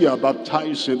say you are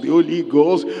baptized in the Holy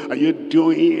Ghost. Are you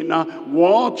doing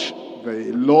what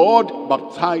the Lord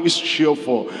baptized you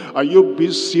for? Are you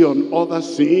busy on other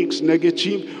things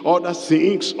negative, other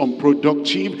things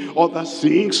unproductive, other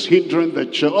things hindering the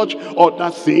church, other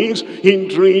things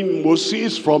hindering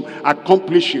Moses from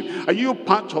accomplishing? Are you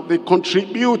part of the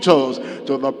contributors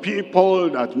to the people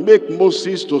that make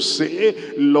Moses to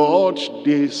say, Lord,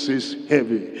 this is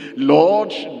heavy. Lord,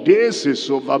 this is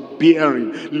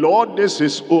overbearing. Lord, this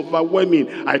is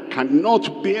overwhelming. I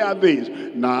cannot bear this.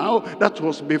 Now, that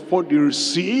was before they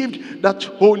received that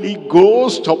Holy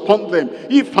Ghost upon them.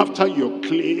 If after you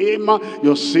claim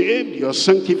you're saved, you're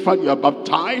sanctified, you're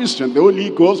baptized in the Holy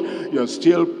Ghost, you're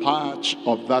still part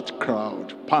of that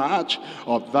crowd, part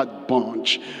of that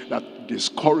bunch that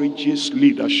discourages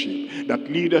leadership. That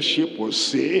leadership will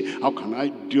say, how can I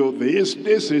do this?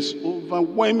 This is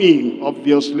overwhelming.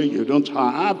 Obviously, you don't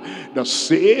have the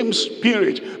same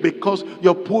spirit because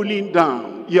you're pulling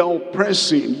down, you're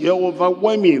oppressing, you're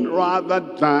overwhelming, rather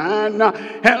than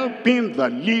helping the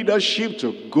leadership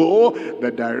to go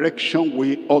the direction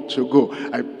we ought to go.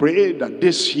 I pray that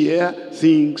this year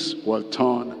things will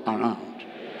turn around.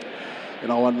 In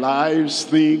our lives,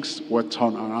 things will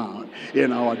turn around.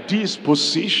 In our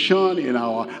disposition, in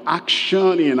our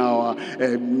action, in our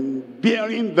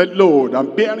bearing the load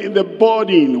and bearing the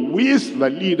burden with the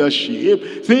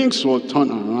leadership, things will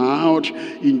turn around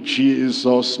in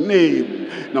Jesus' name.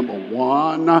 Number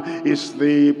one is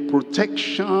the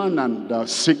protection and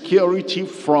security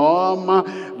from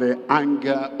the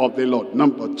anger of the Lord.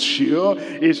 Number two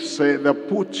is the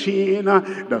putting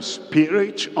the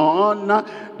Spirit on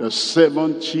the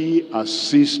 70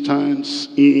 assistants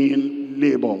in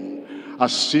labor.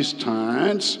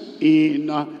 Assistants in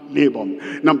labor.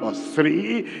 Number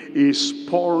three is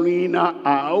pouring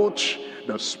out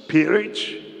the Spirit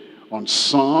on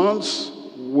sons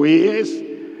with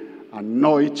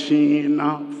anointing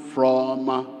from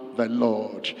the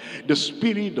Lord. The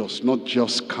Spirit does not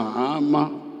just come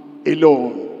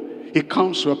alone. It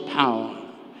comes with power.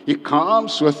 It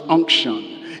comes with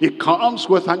unction. It comes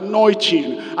with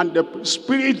anointing. And the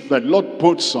Spirit the Lord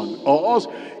puts on us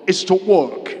is to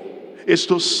work, is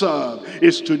to serve,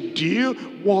 is to do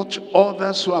what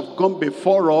others who have gone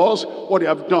before us, what they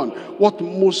have done. What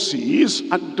Moses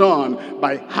had done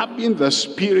by having the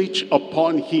Spirit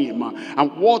upon him.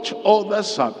 And what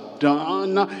others have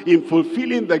done in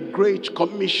fulfilling the Great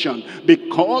Commission,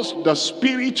 because the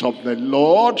Spirit of the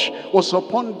Lord was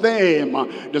upon them.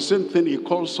 The same thing he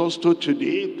calls us to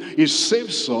today. He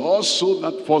saves us so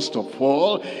that first of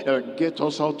all, get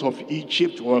us out of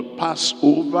Egypt, will pass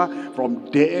over from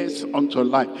death unto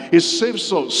life. He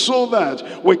saves us so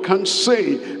that we can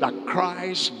say that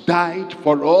Christ died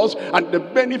for us, and the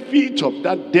benefit of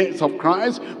that death of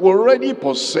Christ we already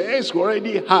possess, we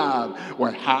already have.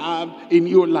 We have a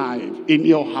new life in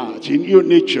your heart, in your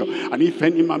nature. And if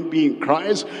any man be in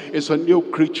Christ, is a new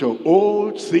creature.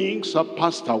 Old things are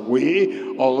passed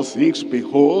away, all things,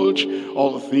 behold,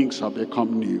 all things have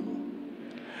become new.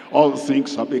 All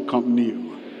things have become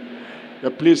new.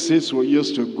 The places we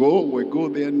used to go, we go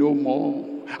there no more.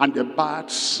 And the bad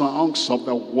songs of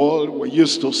the world we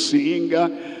used to sing,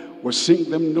 we sing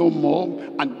them no more.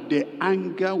 And the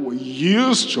anger we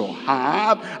used to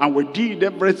have, and we did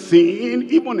everything,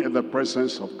 even in the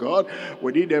presence of God,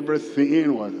 we did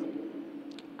everything with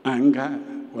anger,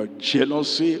 with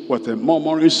jealousy, with a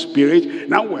murmuring spirit.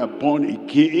 Now we are born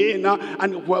again,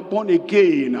 and if we are born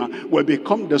again, we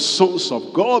become the sons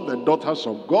of God, the daughters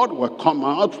of God. Will come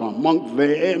out from among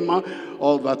them.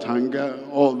 All that anger,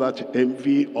 all that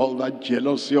envy, all that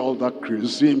jealousy, all that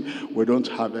criticism, we don't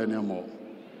have anymore.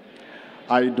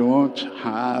 I don't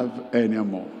have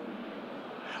anymore.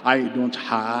 I don't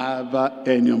have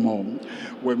anymore.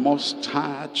 We must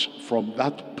start from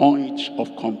that point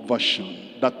of conversion,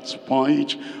 that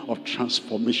point of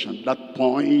transformation, that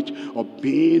point of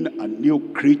being a new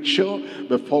creature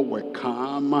before we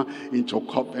come into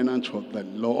covenant with the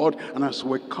Lord. And as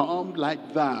we come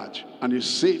like that, and he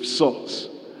saves us,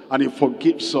 and he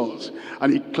forgives us,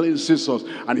 and he cleanses us,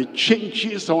 and he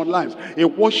changes our lives. He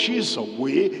washes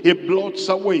away, he blots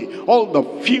away all the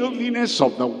filthiness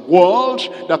of the world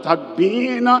that had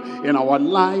been in our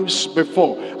lives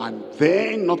before. And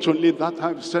then, not only that,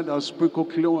 I've said, I'll sprinkle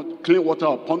clean water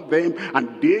upon them,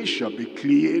 and they shall be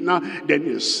clean. Then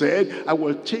he said, I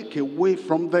will take away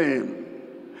from them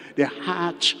the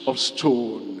heart of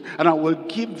stone, and I will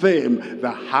give them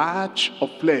the heart of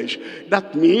flesh.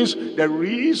 That means there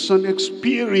is an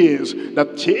experience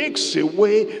that takes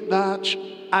away that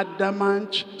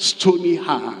adamant stony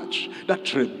heart,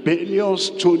 that rebellious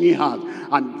stony heart,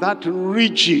 and that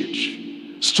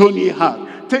rigid stony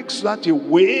heart. Takes that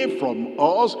away from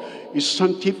us. He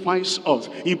sanctifies us.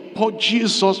 He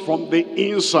purges us from the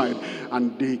inside.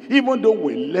 And even though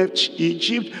we left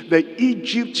Egypt, the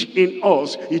Egypt in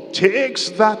us, he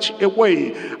takes that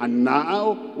away. And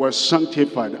now we're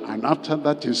sanctified. And after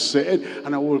that he said,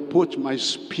 and I will put my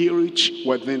spirit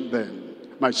within them.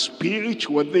 My spirit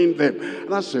within them.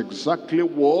 And that's exactly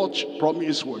what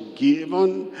promise were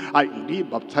given. I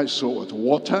indeed baptize you with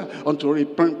water unto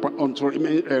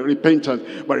repentance.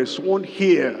 But there's one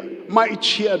here,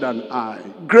 mightier than I,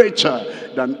 greater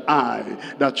than I,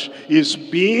 that is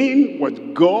being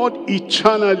with God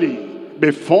eternally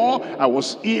before I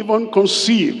was even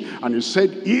conceived. And he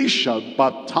said, he shall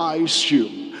baptize you,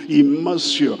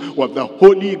 immerse you with the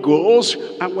Holy Ghost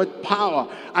and with power.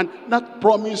 And that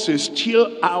promise is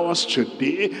still ours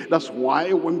today. That's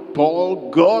why when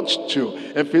Paul got to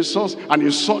Ephesus and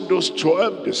he saw those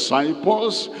 12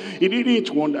 disciples, he didn't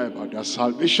wonder about their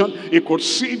salvation. He could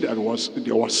see that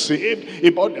they were saved,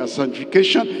 about their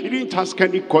sanctification. He didn't ask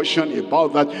any question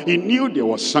about that. He knew they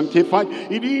were sanctified.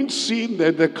 He didn't see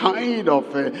the kind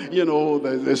of,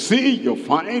 the sin you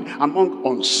find among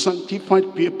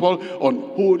unsanctified people,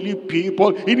 unholy holy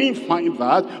people. He didn't find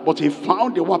that, but he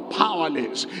found they were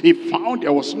powerless. He found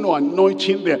there was no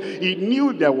anointing there. He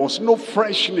knew there was no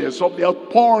freshness of the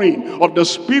outpouring of the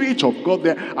Spirit of God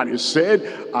there. And he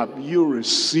said, have you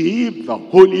received the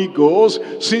Holy Ghost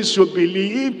since you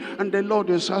believed? And the Lord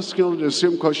is asking all the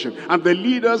same question. And the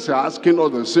leaders are asking all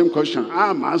the same question.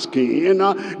 I'm asking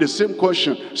the same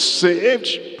question.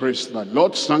 Saved, praise the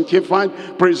Lord.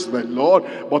 Sanctified, praise the Lord.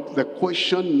 But the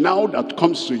question now that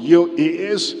comes to you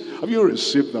is, have you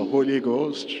received the Holy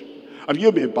Ghost? Have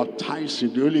you been baptized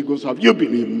in the Holy Ghost? Have you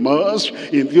been immersed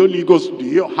in the Holy Ghost? Do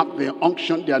you have the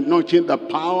unction, the anointing, the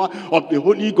power of the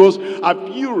Holy Ghost? Have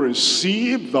you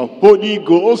received the Holy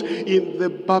Ghost in the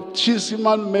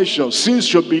baptismal measure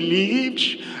since you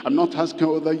believed? I'm not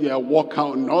asking whether you are a worker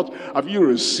or not. Have you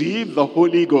received the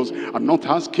Holy Ghost? I'm not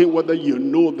asking whether you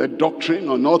know the doctrine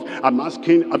or not. I'm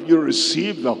asking, have you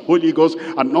received the Holy Ghost?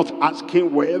 I'm not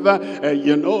asking whether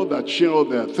you know that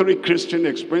the three Christian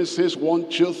experiences, 1,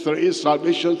 2, 3,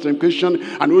 salvation, sanctification,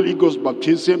 and Holy Ghost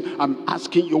baptism. I'm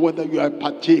asking you whether you are a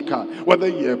partaker, whether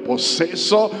you're a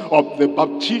possessor of the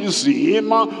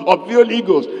baptism of the Holy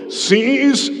Ghost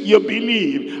since you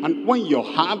believe. And when you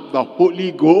have the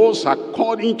Holy Ghost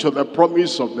according to the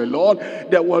promise of the Lord,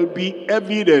 there will be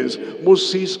evidence.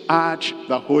 Moses had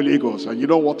the Holy Ghost, and you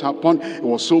know what happened? He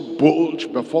was so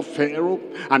bold before Pharaoh,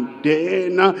 and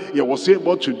then he was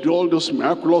able to do all those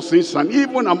miraculous things. And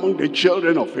even among the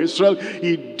children of Israel,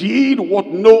 he did what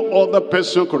no other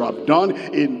person could have done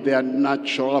in their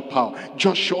natural power.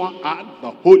 Joshua had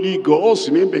the Holy Ghost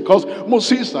in him because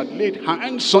Moses had laid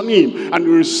hands on him and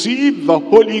received the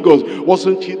Holy Ghost.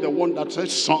 Wasn't he the one that said,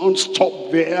 son,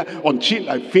 stop there until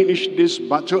I finish this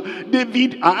battle?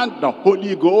 David had the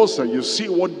Holy Ghost, and you see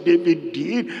what David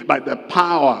did by the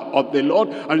power of the Lord.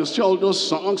 And you see all those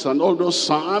songs and all those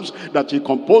psalms that he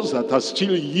composed that are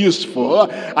still useful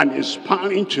and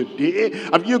inspiring today.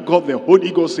 Have you got the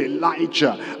Holy Ghost?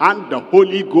 Elijah and the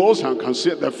Holy Ghost, and can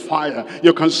see the fire,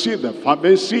 you can see the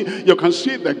fervency, you can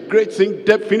see the great thing,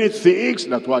 definite things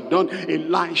that were done.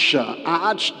 Elisha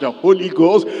had the Holy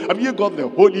Ghost. Have you got the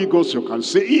Holy Ghost? You can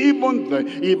see even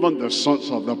the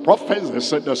sons of the prophets, they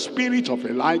said the spirit of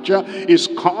Elijah is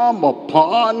come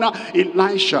upon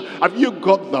Elisha. Have you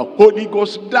got the Holy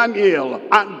Ghost? Daniel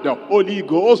and the Holy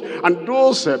Ghost, and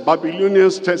those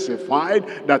Babylonians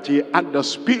testified that he had the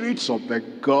spirits of the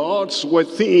gods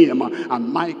with him. And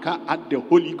Micah had the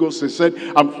Holy Ghost. He said,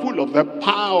 I'm full of the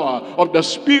power of the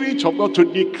Spirit of God to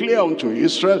declare unto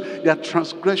Israel their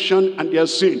transgression and their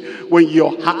sin. When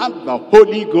you have the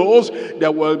Holy Ghost,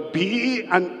 there will be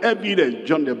an evidence.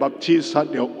 John the Baptist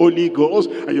had the Holy Ghost,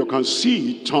 and you can see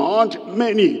he turned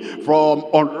many from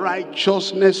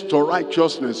unrighteousness to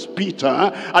righteousness.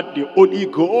 Peter had the Holy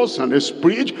Ghost and the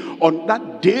Spirit on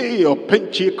that day of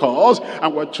Pentecost,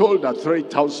 and we're told that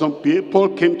 3,000 people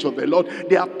came to the Lord.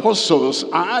 The apostles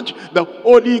had the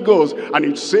Holy Ghost, and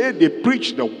it said they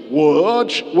preached the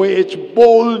word with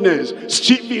boldness.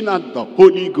 Stephen had the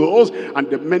Holy Ghost, and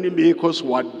the many miracles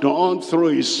were done through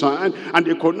his hand, and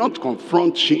they could not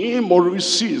confront him or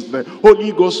resist the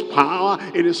Holy Ghost power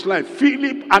in his life.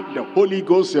 Philip had the Holy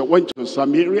Ghost. He went to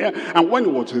Samaria, and when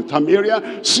he was in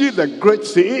Samaria, see the great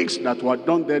things that were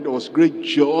done there. There was great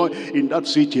joy in that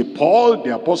city. Paul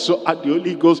the apostle had the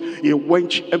Holy Ghost. He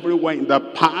went everywhere in the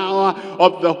power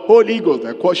of the Holy Ghost.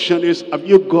 The question is, have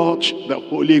you got the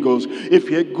Holy Ghost? If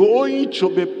you're going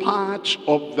to be part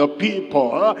of the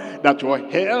people that will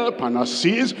help and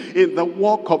assist in the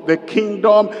work of the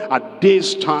kingdom at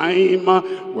this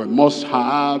time, we must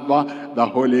have the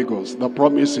Holy Ghost. The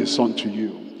promise is unto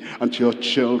you and to your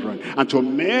children and to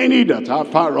many that are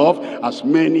far off, as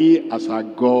many as our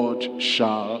God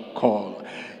shall call.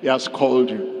 He has called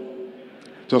you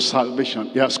to salvation.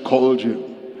 He has called you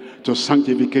to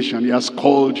sanctification. He has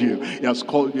called you. He has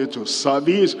called you to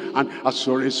service. And as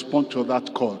you respond to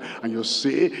that call, and you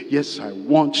say, yes, I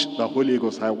want the Holy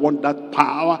Ghost. I want that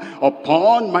power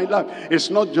upon my life.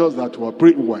 It's not just that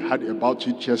we heard about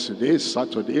it yesterday,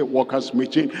 Saturday, workers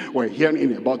meeting. We're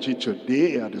hearing about it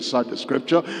today at the Sunday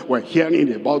scripture. We're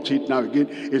hearing about it now again.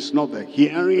 It's not the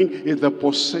hearing, it's the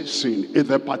possessing, it's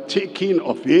the partaking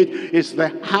of it. It's the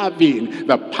having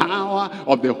the power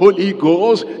of the Holy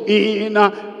Ghost in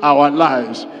our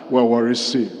lives. We will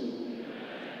receive.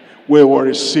 We will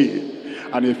receive.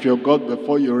 And if you got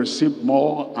before, you receive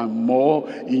more and more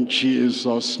in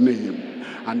Jesus' name.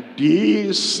 And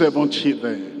these 70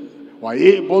 then were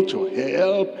able to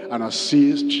help and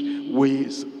assist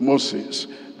with Moses,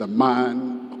 the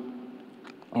man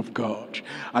of God.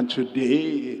 And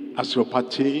today, as you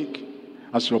partake,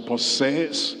 as you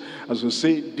possess, as you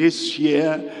say, this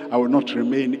year I will not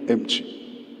remain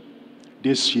empty.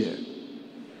 This year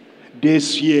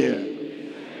This year,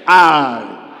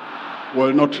 I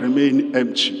will not remain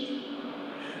empty.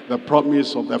 The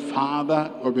promise of the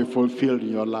Father will be fulfilled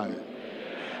in your life.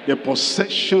 The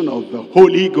possession of the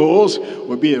Holy Ghost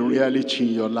will be a reality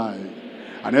in your life.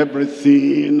 And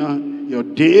everything your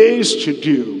days to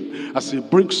do, as He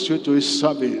brings you to His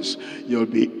service, you'll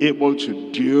be able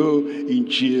to do in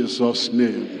Jesus'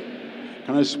 name.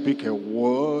 Can I speak a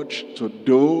word to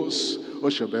those who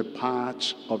shall be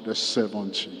part of the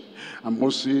 70? And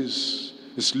Moses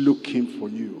is looking for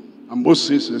you. And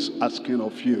Moses is asking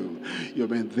of you. You've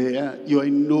been there. You're a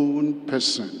known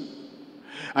person.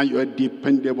 And you're a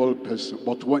dependable person.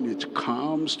 But when it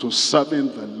comes to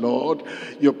serving the Lord,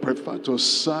 you prefer to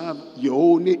serve your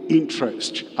own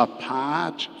interest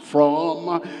apart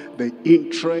from the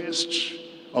interest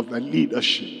of the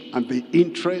leadership and the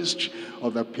interest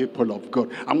of the people of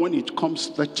God. And when it comes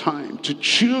the time to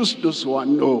choose those who are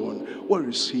known, where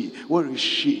is he? Where is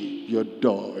she? You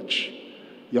dodge,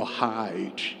 you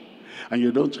hide. And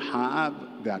you don't have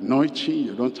the anointing,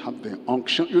 you don't have the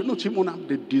unction, you don't even have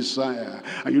the desire.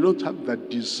 And you don't have the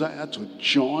desire to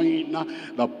join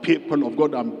the people of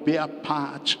God and bear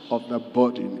part of the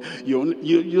burden.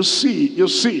 You see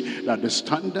that the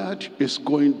standard is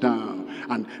going down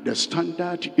and the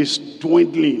standard is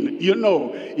dwindling. You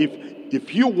know,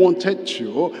 if you wanted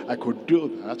to, I could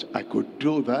do that, I could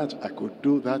do that, I could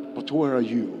do that. But where are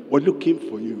you? We're looking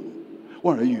for you.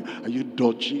 Where are you? Are you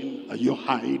dodging? Are you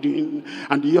hiding?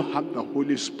 And do you have the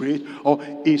Holy Spirit? Or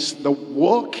is the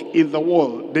work in the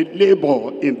world, the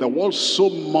labor in the world so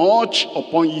much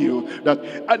upon you that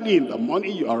early in the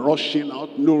morning you are rushing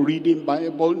out, no reading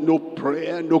Bible, no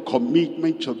prayer, no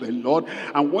commitment to the Lord?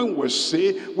 And when we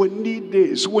say, we need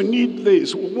this, we need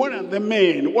this, what are the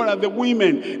men, what are the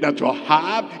women that you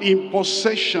have in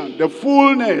possession? The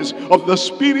fullness of the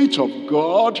Spirit of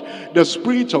God. The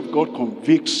Spirit of God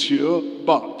convicts you.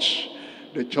 But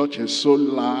the church is so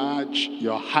large,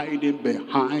 you're hiding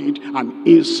behind and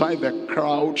inside the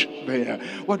crowd there.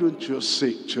 Why don't you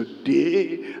say,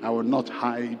 today I will not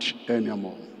hide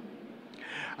anymore.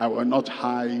 I will not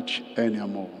hide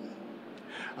anymore.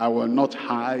 I will not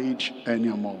hide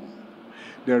anymore.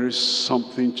 There is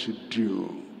something to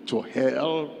do to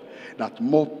help that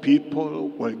more people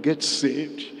will get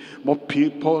saved, more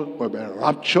people will be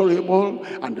rapturable,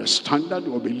 and the standard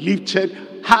will be lifted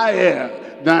higher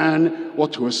than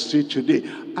what we see today.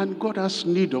 And God has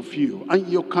need of you, and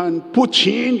you can put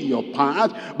in your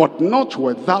part, but not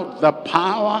without the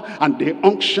power and the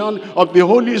unction of the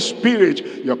Holy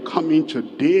Spirit. You're coming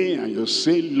today and you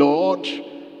say, Lord,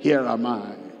 here am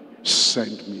I,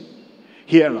 send me.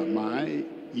 Here am I,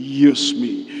 use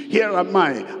me. Here am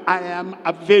I am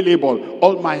available.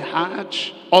 All my heart,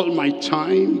 all my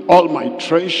time, all my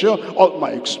treasure, all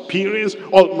my experience,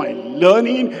 all my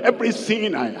learning,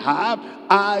 everything I have,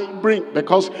 I bring.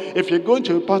 Because if you're going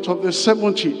to be part of the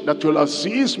 70 that will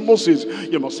assist Moses,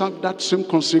 you must have that same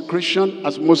consecration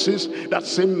as Moses, that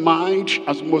same mind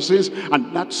as Moses,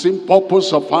 and that same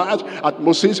purpose of heart as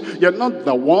Moses. You're not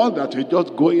the one that is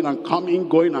just going and coming,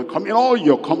 going and coming. All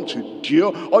you come to do,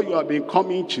 all you have been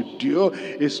coming to do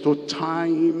is to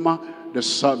time the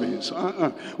service.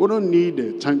 We don't need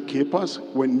the timekeepers.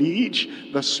 We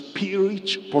need the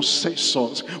spirit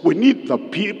possessors. We need the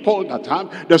people that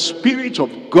have the Spirit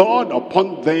of God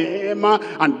upon them,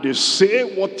 and they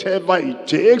say whatever it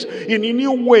takes in a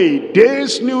new way.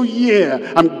 This new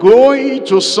year, I'm going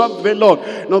to serve the Lord.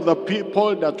 Not the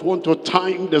people that want to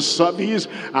time the service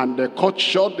and cut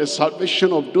short the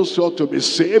salvation of those who ought to be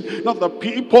saved. Not the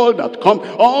people that come,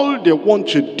 all they want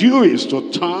to do is to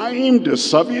time the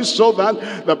service so that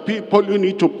the people who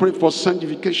need to pray for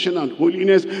sanctification and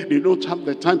holiness, they don't have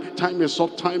the time. Time is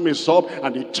up,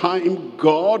 and the time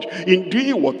God in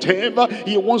doing whatever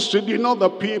he wants to do. Not the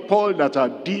people that are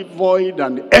devoid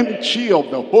and empty of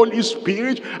the Holy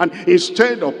Spirit, and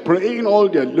instead of praying, all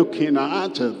they're looking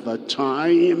at the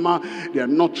time. They are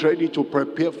not ready to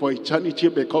prepare for eternity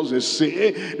because they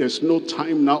say there's no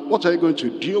time now. What are you going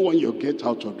to do when you get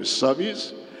out of the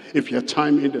service? If you're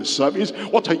timing the service,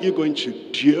 what are you going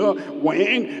to do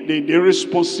when the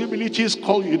responsibilities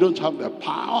call? You don't have the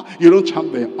power, you don't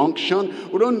have the unction.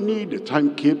 We don't need the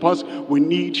timekeepers. We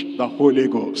need the Holy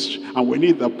Ghost, and we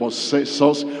need the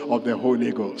possessors of the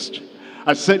Holy Ghost.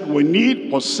 I said we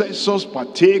need possessors,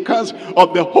 partakers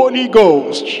of the Holy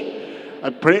Ghost. I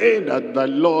pray that the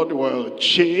Lord will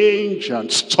change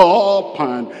and stop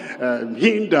and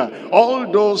hinder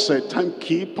all those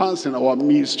timekeepers in our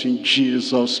midst in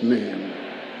Jesus' name.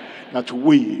 That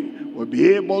we will we'll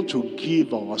be able to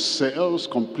give ourselves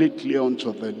completely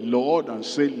unto the Lord and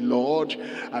say, Lord,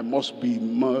 I must be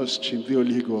immersed in the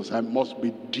Holy Ghost. I must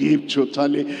be deep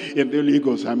totally in the Holy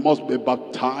Ghost. I must be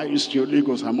baptized in the Holy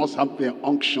Ghost. I must have the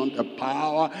unction, the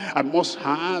power. I must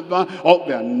have all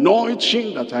the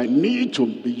anointing that I need to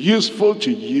be useful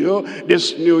to you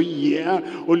this new year.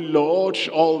 Oh Lord,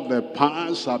 all the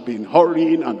past have been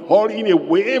hurrying and hurrying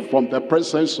away from the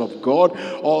presence of God.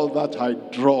 All that I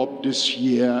drop this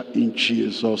year in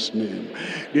Jesus' name.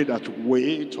 They that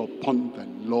wait upon the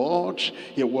Lord,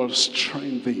 he will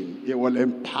strengthen, he will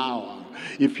empower.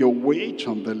 If you wait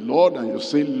on the Lord and you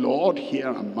say, Lord, here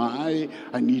am I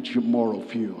need you, more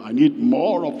of you. I need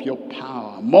more of your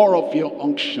power, more of your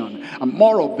unction, and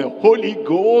more of the Holy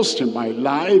Ghost in my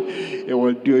life. It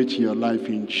will do it in your life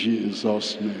in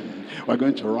Jesus' name. We're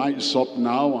going to rise up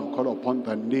now and call upon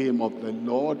the name of the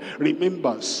Lord.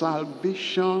 Remember,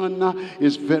 salvation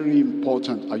is very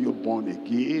important. Are you born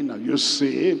again? Are you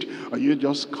saved? Are you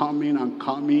just coming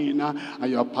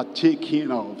and you're partaking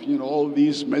of, all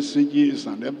these messages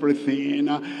and everything,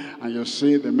 and you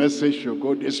say the message should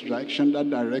go this direction, that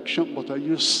direction, but are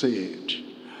you saved?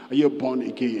 Are you born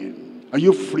again? Are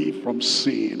you free from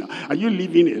sin? Are you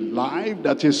living a life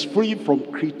that is free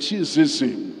from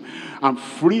criticism? I'm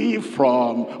free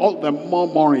from all the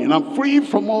murmuring. I'm free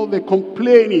from all the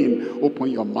complaining. Open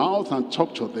your mouth and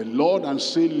talk to the Lord and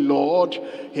say, Lord,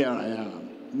 here I am.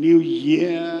 New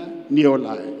year, new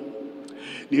life.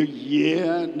 New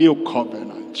year, new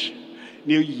covenant.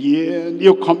 New year,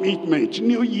 new commitment.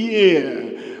 New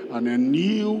year, and a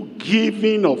new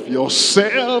giving of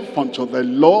yourself unto the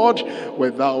Lord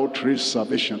without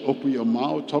reservation. Open your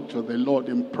mouth, talk to the Lord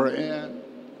in prayer.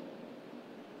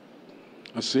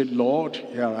 I said, Lord,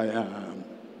 here I am.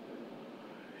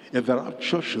 If the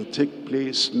rapture should take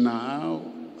place now,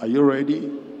 are you ready?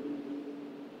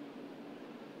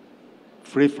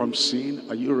 Free from sin,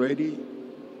 are you ready?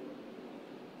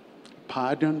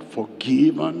 Pardoned,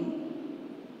 forgiven.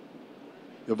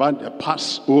 You've had the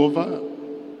Passover.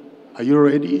 Are you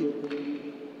ready?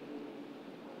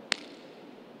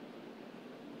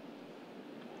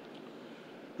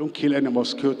 Don't kill any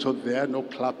mosquito there, no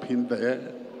clapping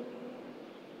there.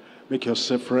 Make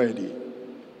yourself ready.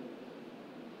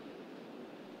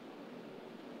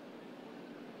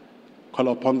 Call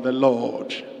upon the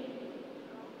Lord.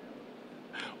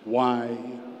 Why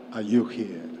are you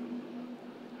here?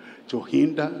 To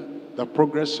hinder the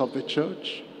progress of the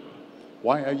church?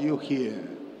 Why are you here?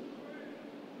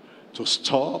 To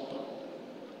stop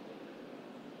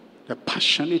the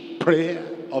passionate prayer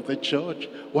of the church?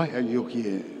 Why are you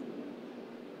here?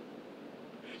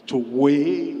 To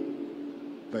weigh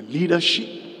the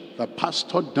leadership, the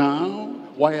pastor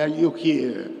down? Why are you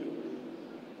here?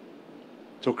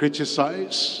 To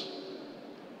criticize?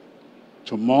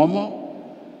 To murmur?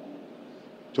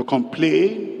 To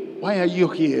complain? Why are you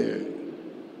here?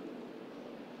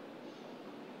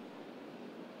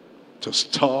 To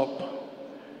stop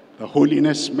the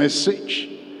holiness message,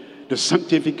 the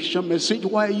sanctification message?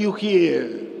 Why are you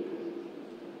here?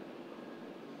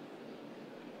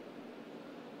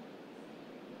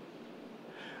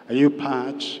 Are you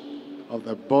part of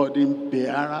the burden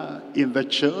bearer in the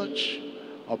church,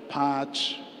 or part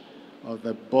of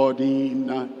the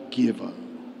burden giver?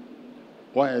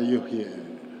 Why are you here?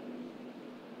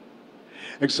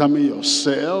 Examine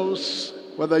yourselves,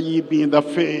 whether ye be in the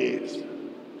faith.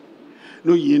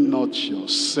 Know ye not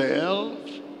yourself?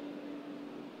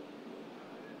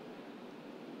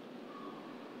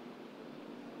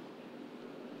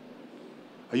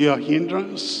 Are you a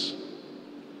hindrance?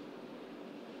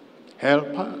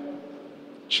 Helper?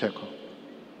 Check up.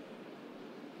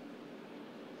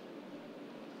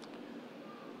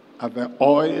 Have the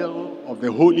oil of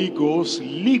the Holy Ghost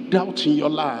leaked out in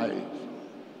your life?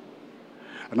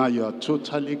 And now you are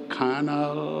totally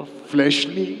carnal,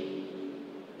 fleshly,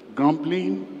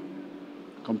 grumbling,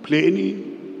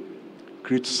 complaining,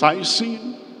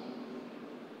 criticizing,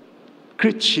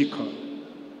 critical.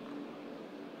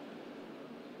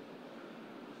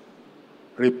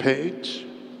 Repent,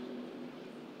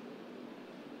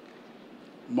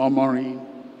 murmuring,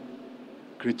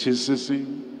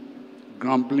 criticism,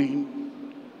 grumbling,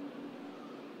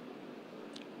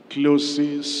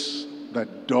 closes the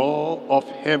door of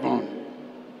heaven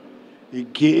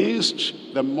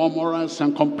against the murmurers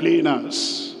and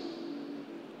complainers.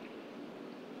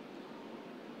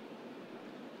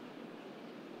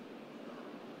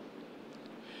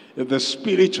 If the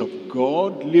Spirit of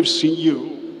God lives in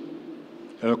you,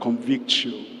 it will convict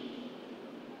you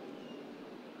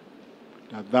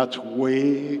that that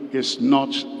way is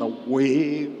not the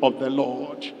way of the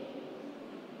Lord.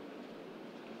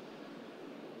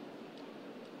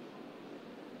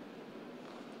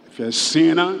 If you're a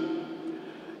sinner,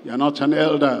 you're not an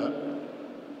elder.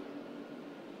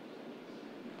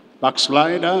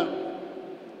 Backslider,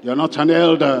 you're not an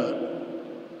elder.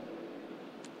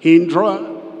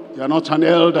 Hinderer, you're not an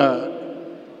elder.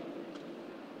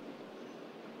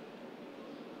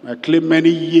 I claim many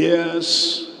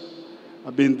years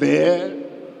I've been there.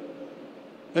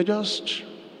 You're just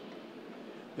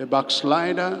a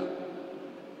backslider.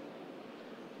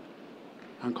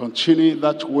 And continue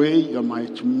that way, you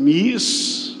might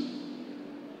miss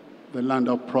the land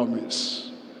of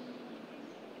promise.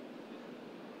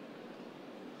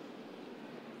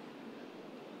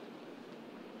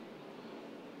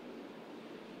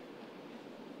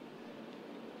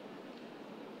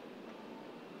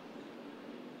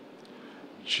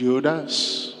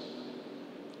 Judas,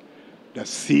 the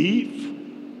thief,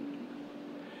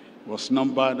 was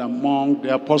numbered among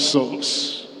the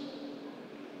apostles.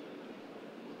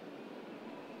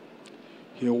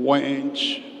 He went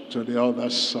to the other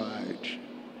side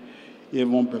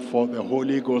even before the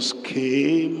Holy Ghost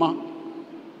came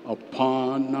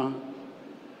upon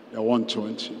the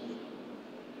 120.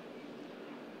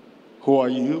 Who are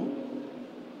you?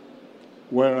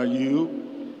 Where are you?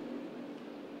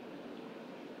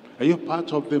 Are you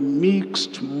part of the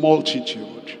mixed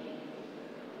multitude?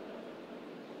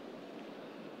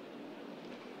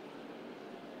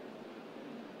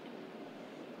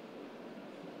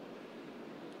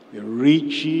 A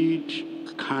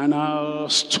rigid, carnal,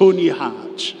 stony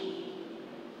heart.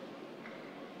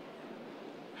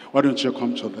 Why don't you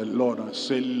come to the Lord and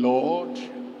say, Lord,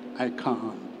 I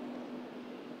come.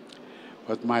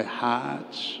 But my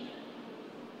heart,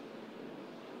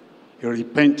 a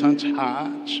repentant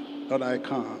heart, Lord, I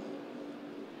come.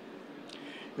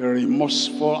 A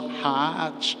remorseful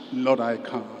heart, Lord, I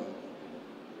come.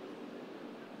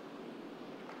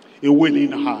 A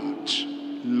willing heart,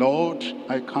 Lord,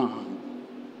 I come.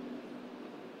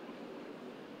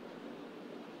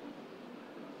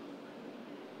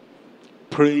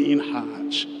 Praying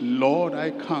heart, Lord,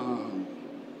 I come.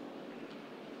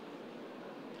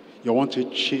 You want to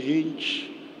change?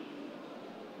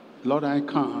 Lord, I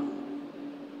come.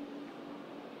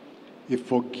 He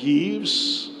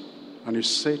forgives and he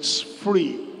sets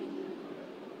free.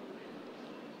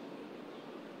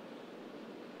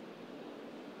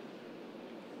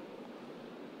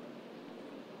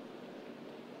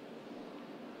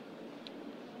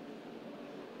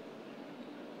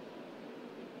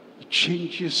 He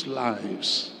changes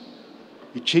lives.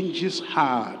 He changes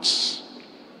hearts.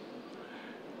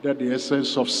 That's the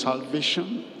essence of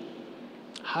salvation.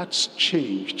 Hearts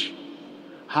changed.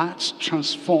 Hearts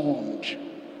transformed.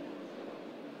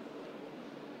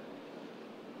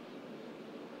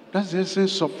 That's the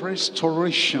essence of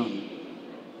restoration.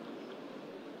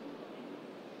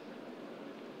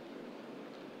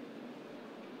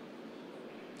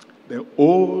 The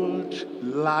old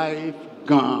life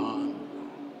gone.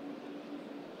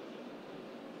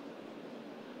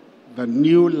 The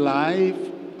new life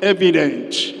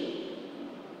evident.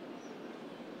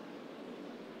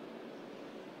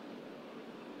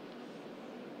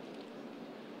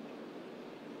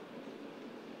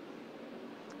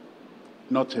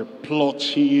 Not a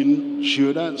plotting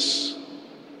Judas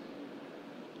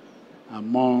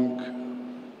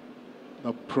among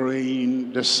the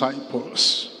praying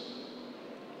disciples.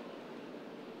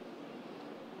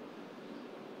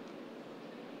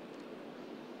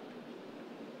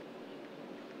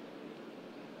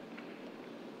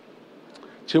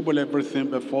 Table everything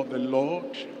before the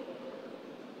Lord.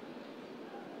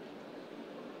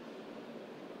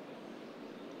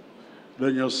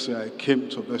 Don't just say, I came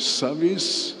to the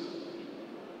service.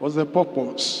 What's the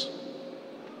purpose?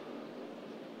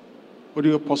 What do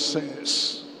you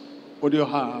possess? What do you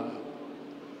have?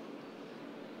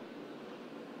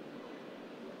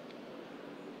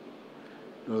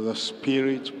 Does the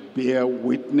Spirit bear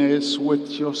witness with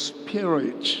your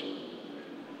spirit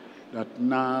that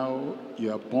now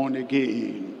you are born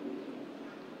again?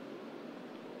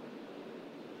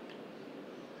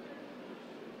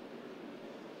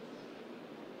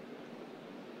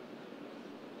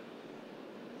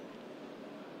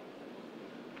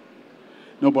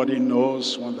 Nobody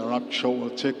knows when the rapture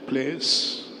will take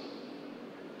place.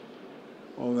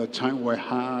 All the time we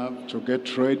have to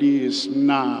get ready is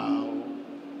now.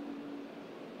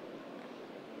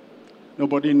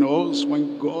 Nobody knows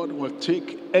when God will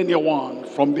take anyone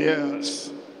from the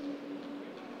earth.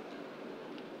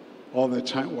 All the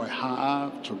time we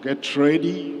have to get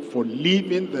ready for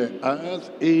leaving the earth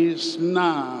is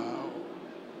now.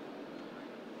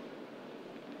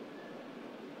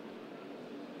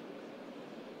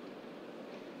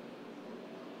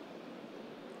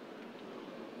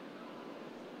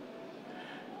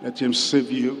 Let him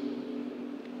save you.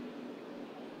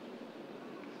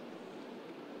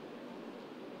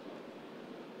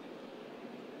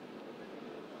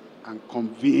 And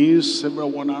convince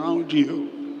everyone around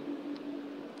you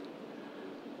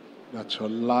that your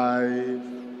life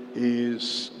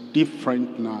is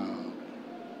different now.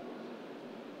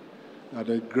 That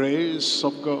the grace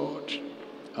of God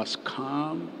has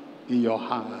come in your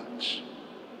heart.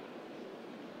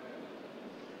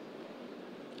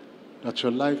 That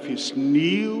your life is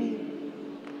new.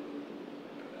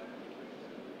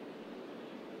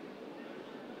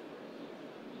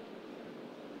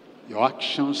 Your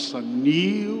actions are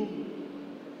new.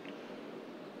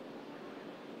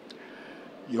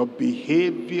 Your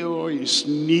behavior is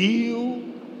new.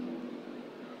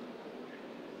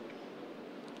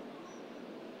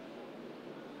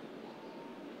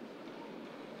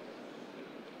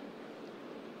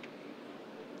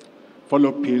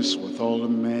 Follow peace with all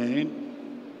men.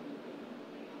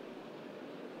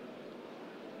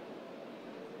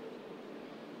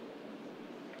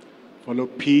 Follow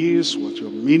peace with your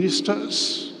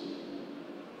ministers.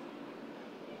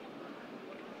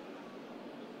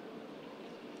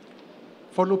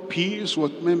 Follow peace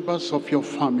with members of your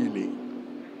family.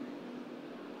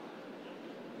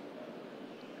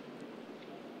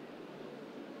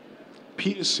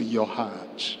 Peace in your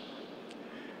heart.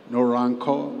 No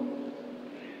rancor.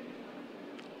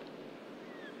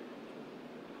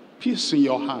 Peace in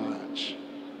your heart.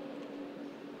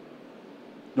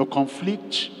 No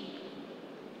conflict.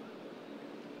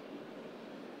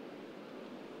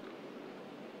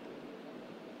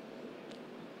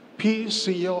 Peace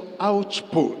in your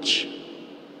output,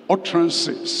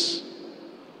 utterances.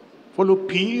 Follow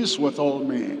peace with all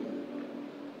men.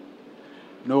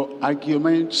 No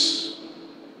arguments,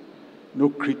 no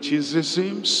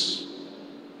criticisms,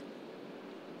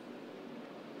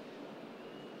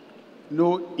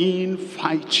 no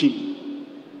infighting.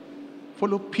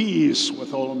 Follow peace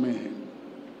with all men.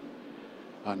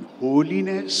 And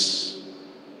holiness,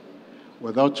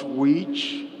 without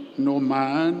which no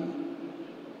man,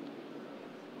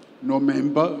 no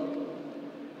member,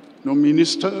 no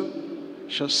minister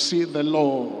shall see the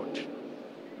Lord.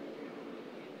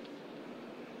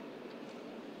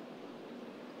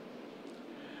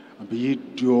 And be ye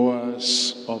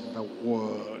doers of the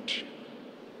word,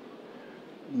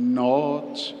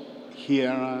 not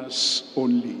hearers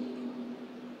only,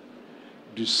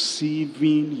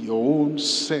 deceiving your own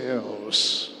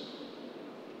selves.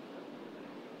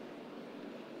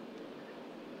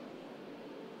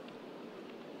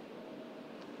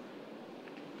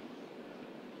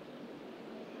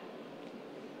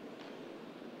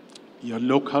 Your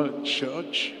local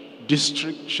church,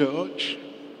 district church,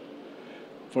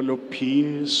 follow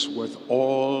peace with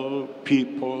all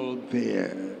people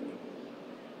there.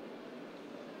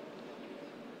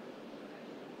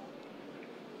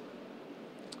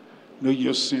 No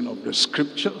using of the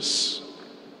scriptures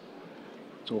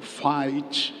to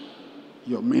fight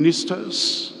your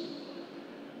ministers,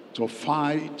 to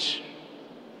fight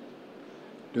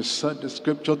the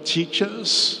scripture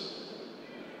teachers,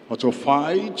 or to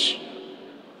fight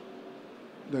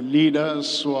the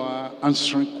leaders who are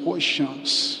answering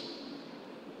questions.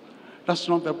 That's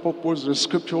not the purpose the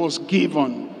scripture was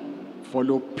given.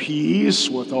 Follow peace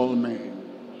with all men.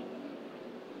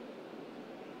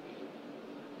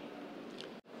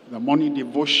 The morning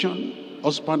devotion,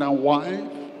 husband and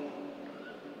wife,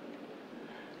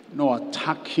 no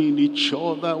attacking each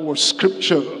other with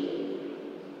scripture.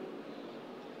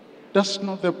 That's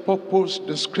not the purpose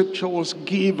the scripture was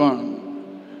given.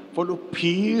 Follow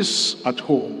peace at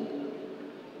home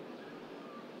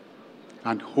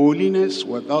and holiness,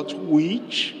 without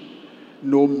which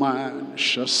no man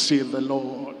shall see the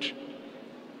Lord.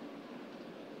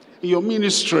 In your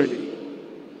ministry,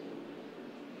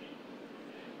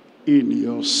 in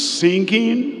your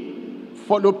singing,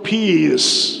 follow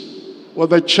peace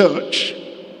with the church.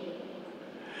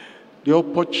 The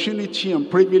opportunity and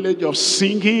privilege of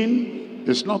singing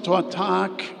is not to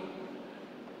attack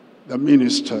the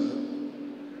minister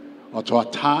or to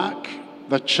attack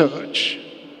the church.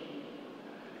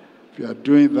 If you are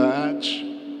doing that,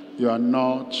 you are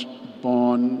not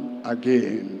born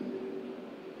again.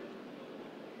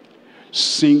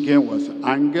 Singing with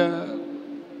anger,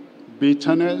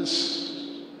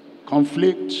 bitterness,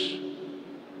 conflict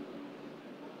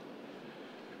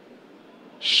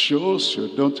shows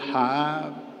you don't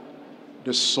have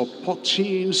the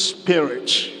supporting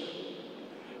spirit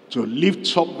to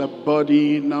lift up the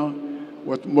burden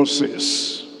with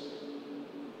Moses.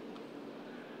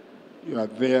 You are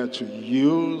there to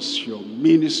use your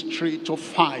ministry to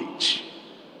fight.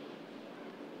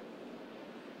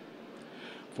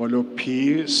 Follow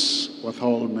peace with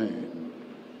all men,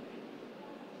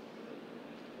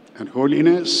 and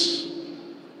holiness,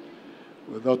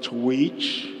 without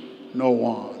which no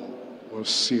one will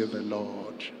see the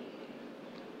Lord.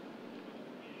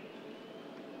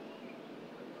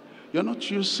 You're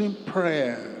not using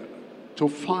prayer to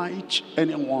fight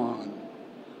anyone,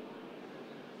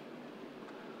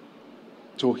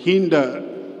 to hinder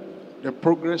the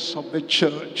progress of the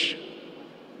church.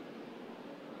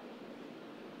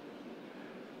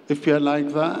 If you're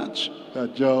like that, you're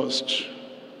just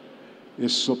a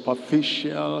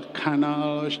superficial,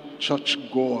 carnal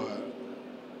churchgoer,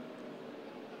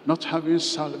 not having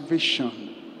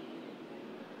salvation.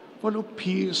 Follow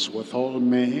peace with all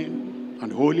men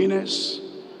and holiness,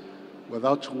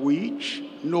 without which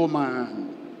no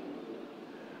man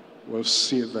will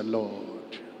see the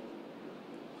Lord.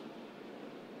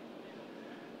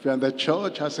 If you're in the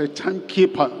church as a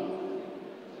timekeeper,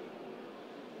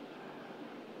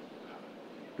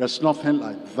 there's nothing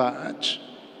like that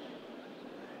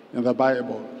in the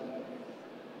Bible.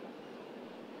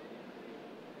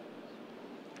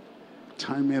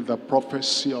 Timing the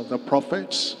prophecy of the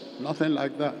prophets, nothing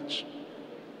like that.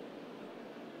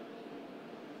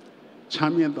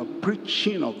 Timing the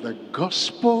preaching of the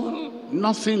gospel,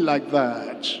 nothing like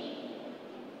that.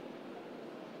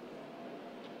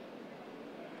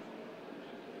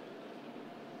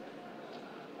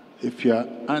 If you are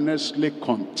earnestly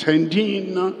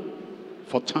contending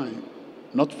for time,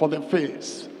 not for the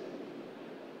faith,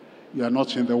 you are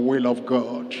not in the will of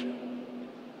God.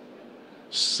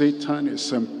 Satan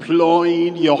is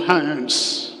employing your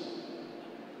hands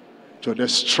to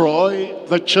destroy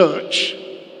the church.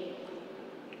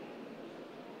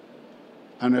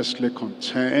 Earnestly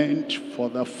contend for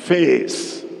the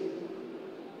faith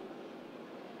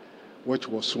which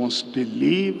was once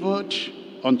delivered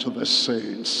unto the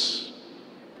saints.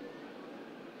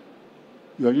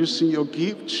 You are using your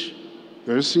gift,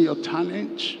 you are using your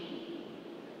talent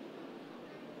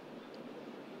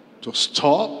to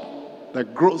stop the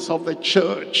growth of the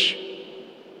church.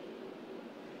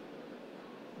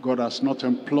 God has not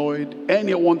employed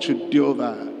anyone to do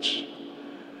that.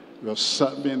 You are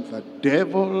serving the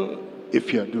devil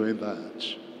if you are doing that.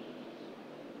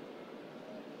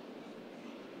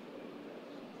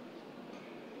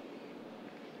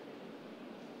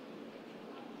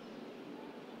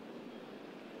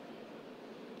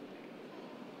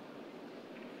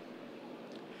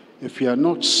 If you are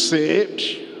not saved,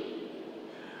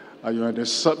 and you are in the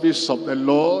service of the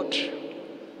Lord,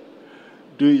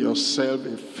 do yourself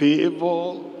a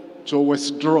favor to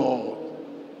withdraw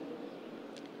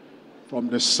from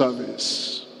the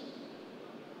service.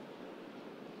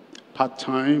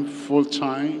 Part-time,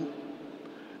 full-time,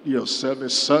 do yourself a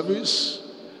service.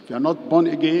 If you are not born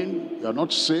again, you are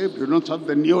not saved, you don't have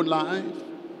the new life,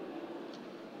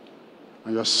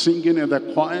 and you are singing in the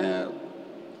choir,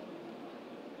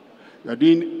 you are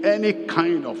doing any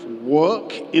kind of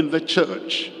work in the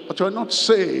church, but you are not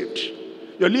saved.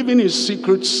 You are living in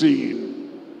secret sin.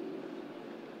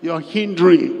 You are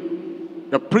hindering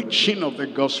the preaching of the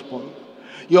gospel.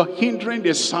 You are hindering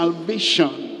the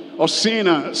salvation of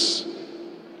sinners.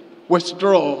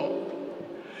 Withdraw,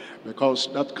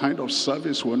 because that kind of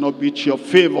service will not be to your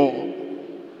favor.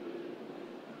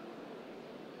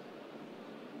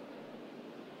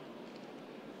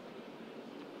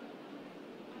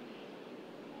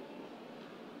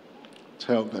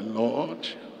 Tell the Lord,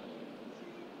 you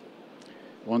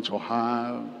want to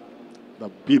have the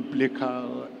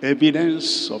biblical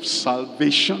evidence of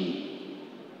salvation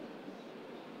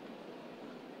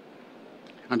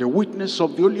and the witness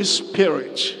of the Holy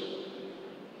Spirit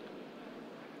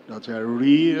that a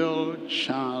real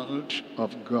child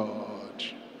of God.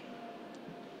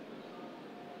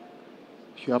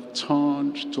 If you have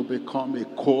turned to become a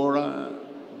Korah,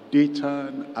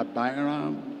 Dathan,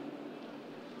 Abiram,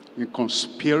 in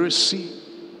conspiracy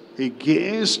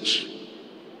against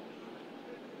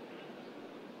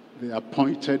the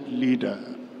appointed leader,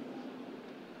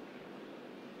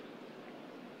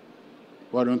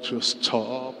 why don't you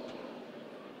stop,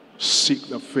 seek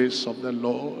the face of the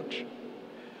Lord,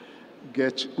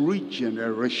 get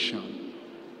regeneration,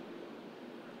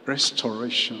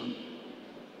 restoration,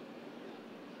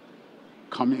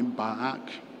 coming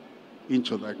back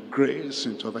into the grace,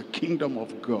 into the kingdom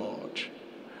of God?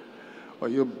 Or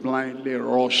you blindly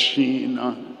rushing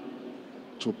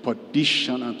to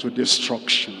perdition and to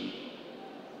destruction?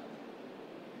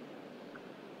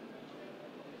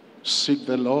 Seek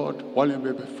the Lord while he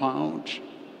may be found.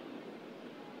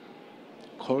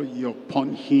 Call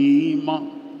upon him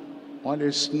while he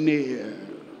is near.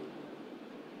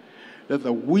 Let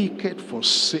the wicked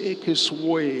forsake his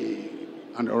way,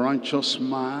 and the righteous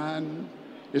man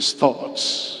his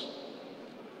thoughts.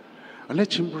 And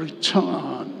let him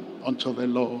return unto the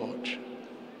Lord.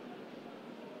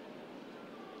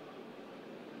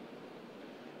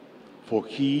 For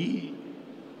he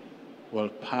will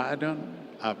pardon,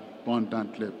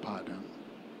 abundantly pardon.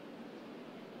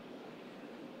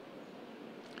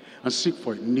 And seek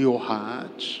for a new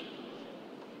heart.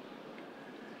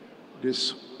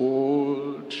 This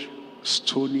old,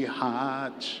 stony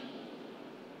heart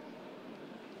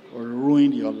will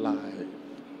ruin your life,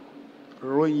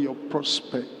 ruin your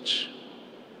prospect,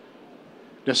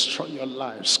 destroy your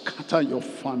life, scatter your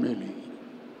family.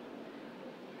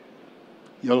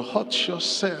 You'll hurt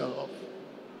yourself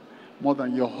more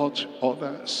than you hurt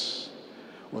others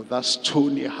with that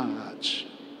stony heart,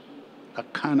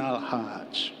 that carnal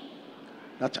heart,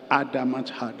 that adamant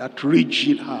heart, that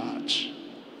rigid heart.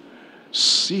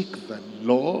 Seek the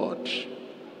Lord.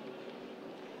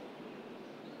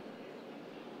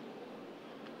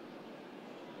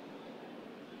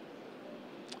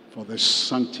 For the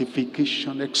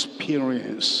sanctification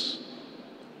experience.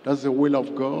 That's the will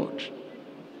of God.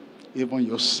 Even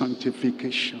your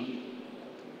sanctification.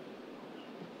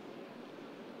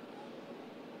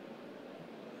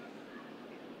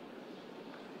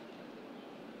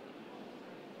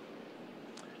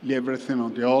 Lay everything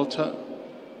on the altar.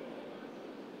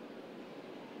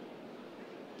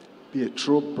 Be a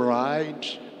true bride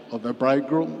of the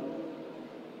bridegroom.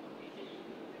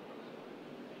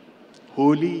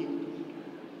 Holy,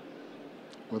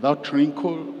 without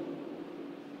wrinkle,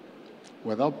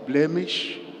 without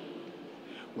blemish,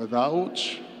 without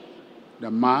the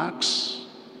marks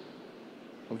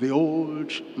of the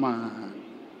old man.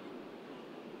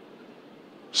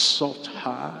 Soft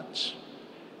heart,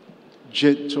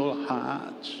 gentle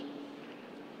heart,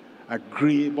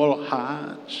 agreeable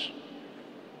heart,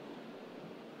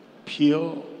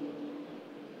 pure,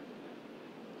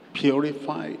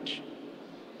 purified,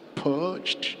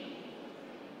 purged.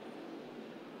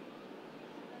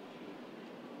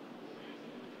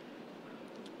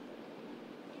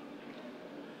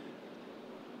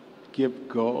 Give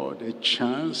God a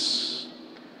chance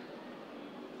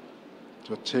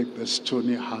to take the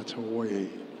stony heart away.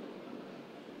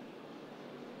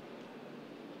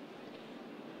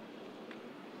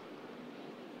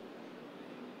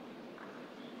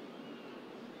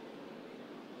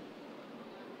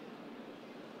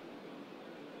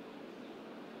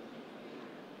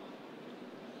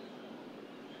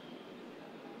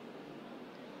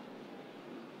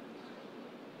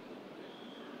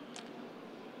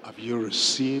 Have you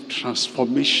received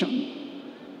transformation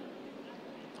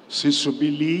since you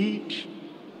believed?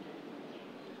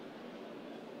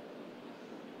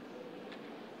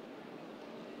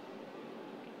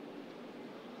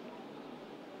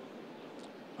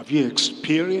 Have you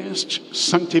experienced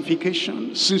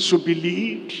sanctification since you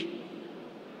believed?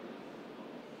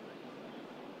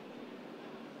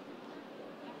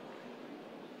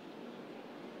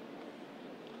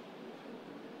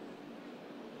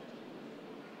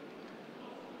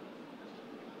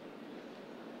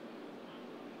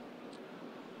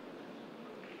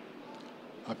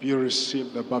 Have you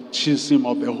received the baptism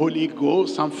of the Holy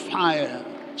Ghost and fire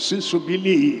since you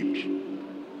believed?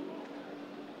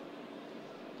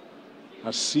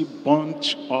 Has he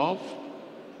burnt off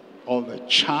all the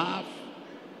chaff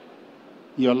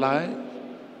in your life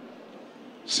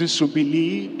since you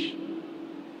believed?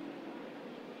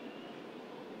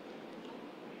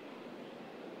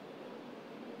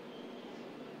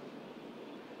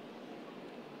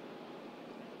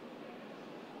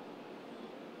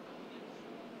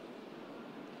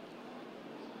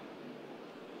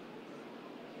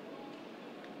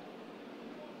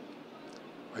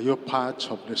 Are you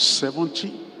part of the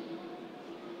 70?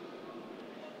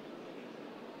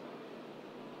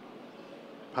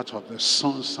 Part of the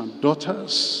sons and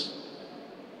daughters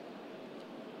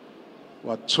who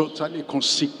are totally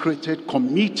consecrated,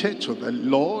 committed to the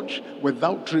Lord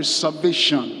without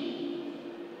reservation?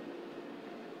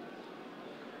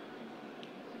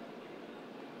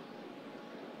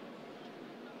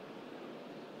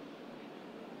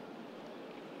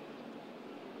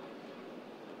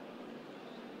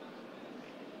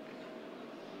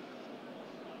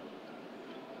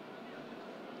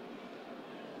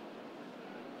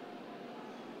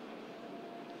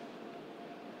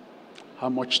 How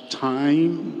much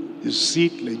time is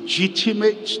it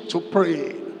legitimate to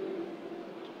pray?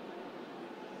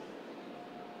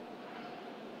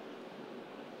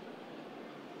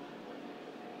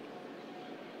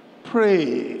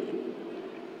 Pray.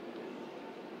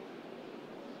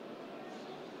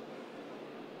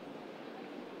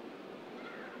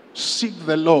 Seek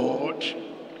the Lord.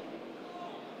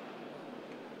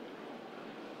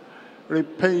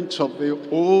 Repent of the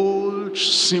old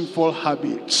sinful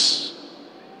habits.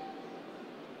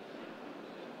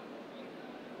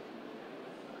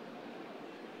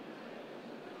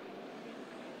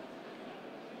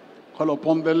 Call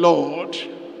upon the Lord.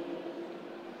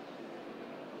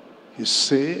 He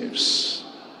saves.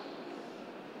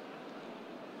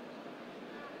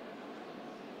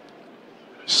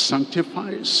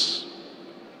 Sanctifies.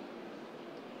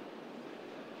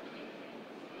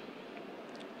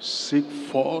 Seek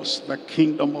first the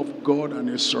kingdom of God and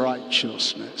his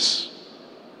righteousness.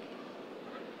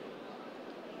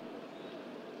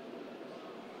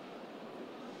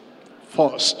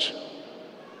 First,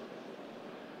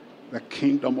 the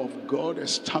kingdom of God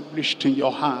established in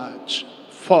your heart.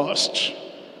 First,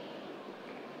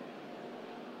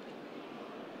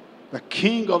 the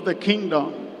king of the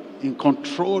kingdom in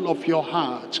control of your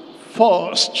heart.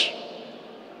 First,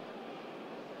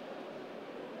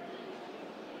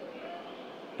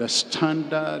 the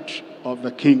standard of the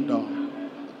kingdom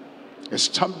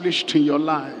established in your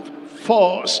life.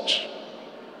 First,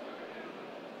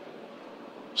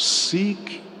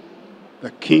 seek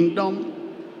the kingdom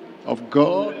of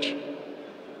God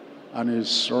and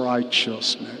his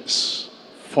righteousness.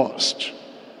 First.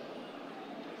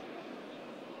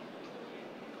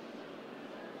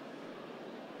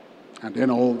 And then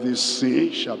all these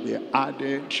things shall be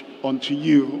added unto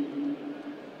you.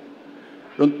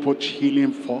 Don't put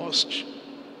healing first.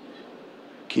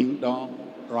 Kingdom,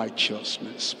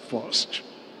 righteousness first.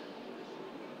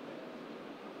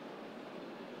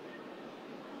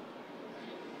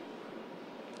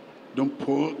 Don't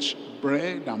put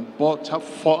bread and butter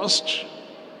first.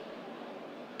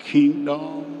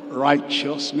 Kingdom,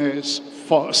 righteousness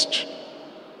first.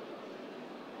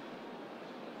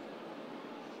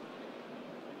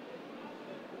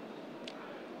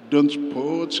 Don't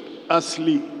put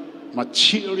earthly,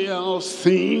 material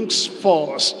things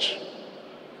first.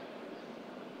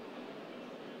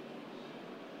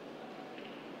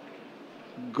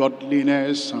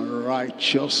 Godliness and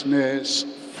righteousness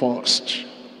first.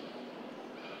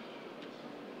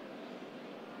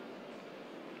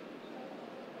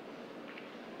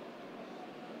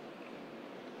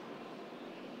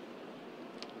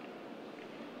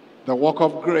 The work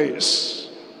of grace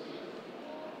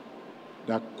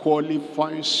that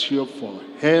qualifies you for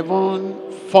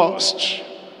heaven first.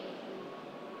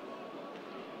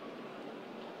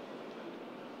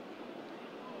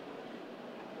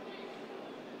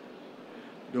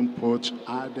 Don't put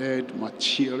added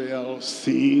material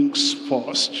things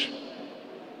first.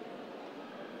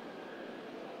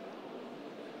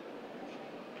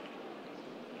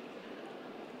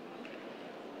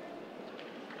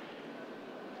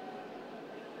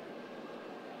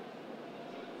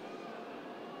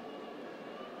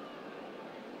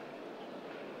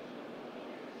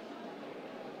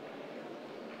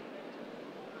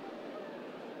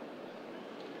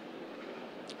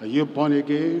 Are you born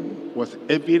again with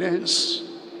evidence?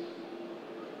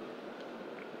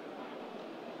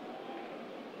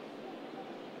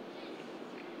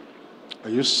 Are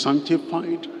you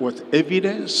sanctified with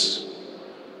evidence?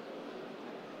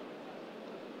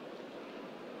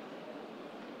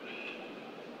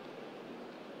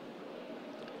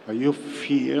 Are you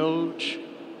filled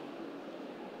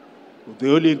with the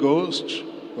Holy Ghost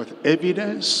with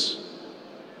evidence?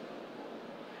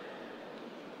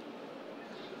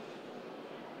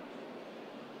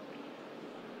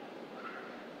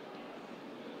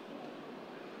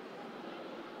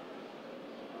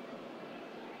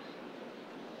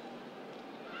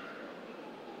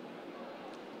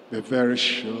 Be very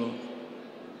sure.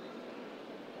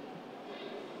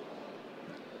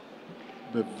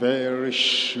 Be very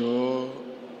sure.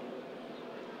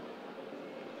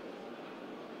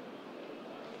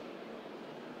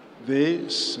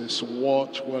 This is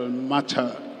what will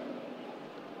matter.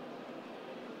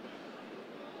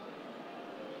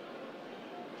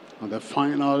 On the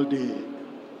final day,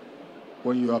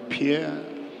 when you appear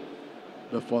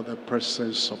before the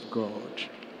presence of God,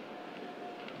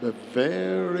 be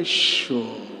very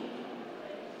sure.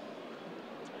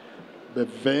 Be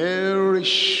very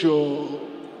sure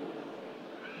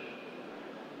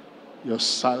your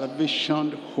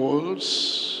salvation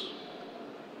holds.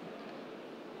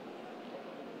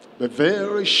 Be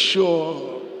very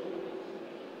sure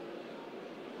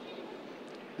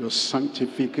your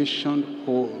sanctification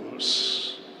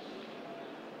holds.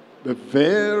 Be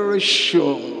very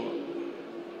sure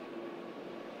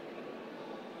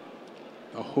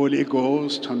the Holy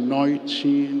Ghost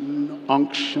anointing,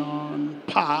 unction,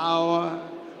 power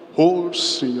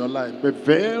holds in your life. Be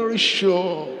very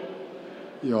sure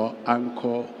your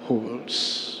anchor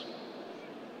holds.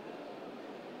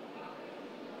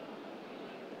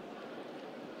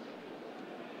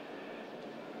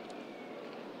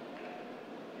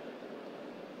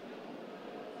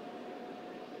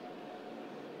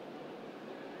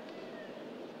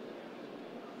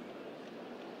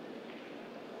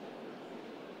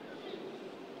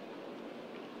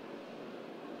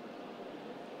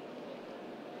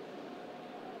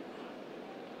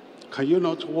 Can you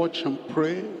not watch and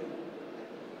pray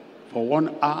for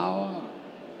 1 hour?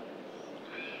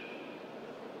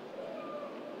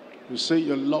 You say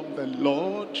you love the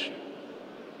Lord.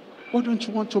 Why don't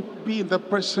you want to be in the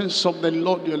presence of the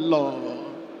Lord you love?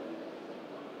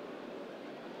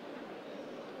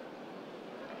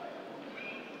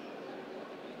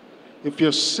 If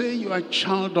you say you are a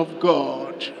child of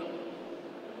God,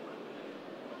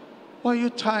 why are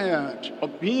you tired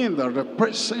of being in the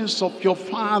presence of your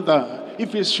Father,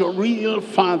 if it's your real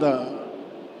Father?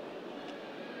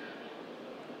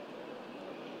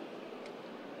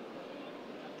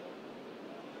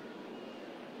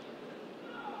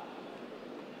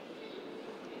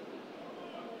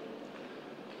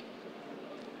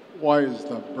 Why is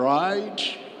the bride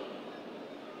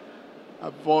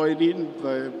avoiding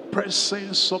the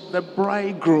presence of the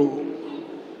bridegroom?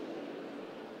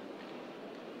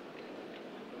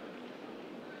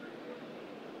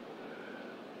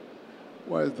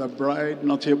 Why is the bride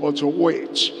not able to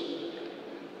wait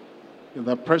in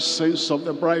the presence of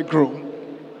the bridegroom?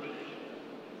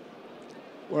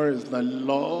 Where is the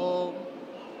love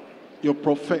you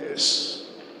profess?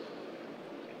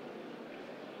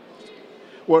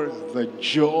 Where is the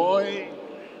joy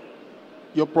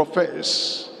you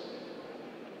profess?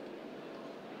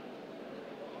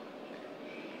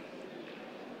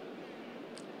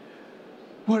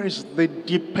 Where is the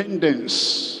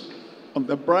dependence on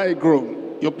the bridegroom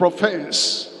you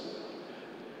profess?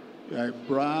 You are a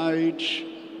bride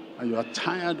and you are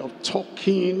tired of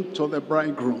talking to the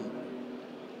bridegroom.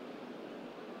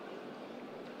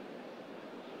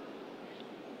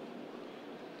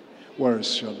 Where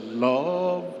is your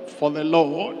love for the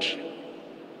Lord?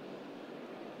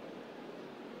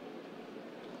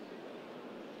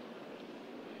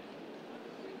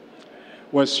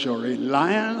 Where's your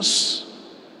reliance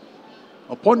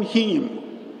upon him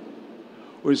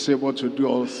who is able to do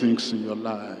all things in your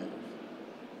life?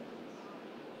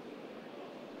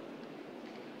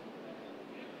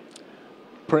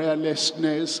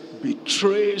 Prayerlessness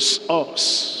betrays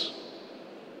us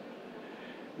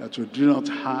that we do not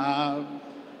have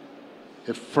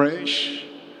a fresh,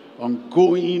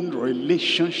 ongoing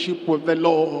relationship with the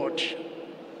Lord.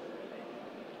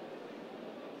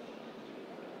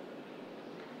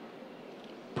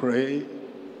 Pray.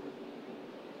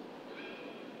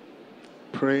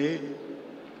 Pray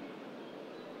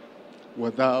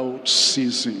without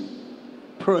ceasing.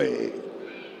 Pray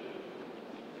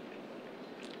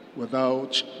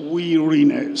without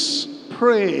weariness.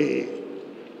 Pray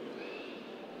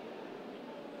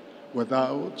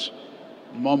without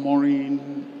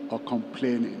murmuring or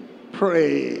complaining.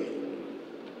 Pray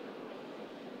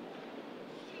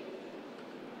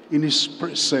in his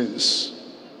presence.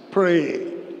 Pray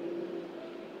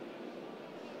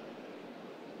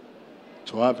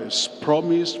to have his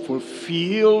promise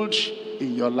fulfilled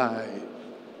in your life.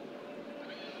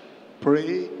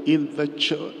 Pray in the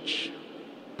church.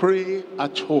 Pray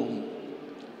at home.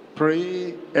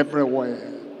 Pray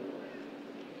everywhere.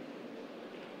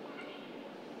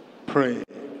 Pray.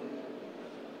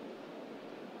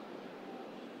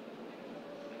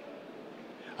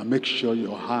 And make sure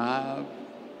you have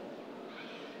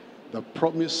the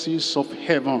promises of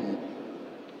heaven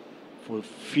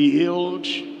fulfilled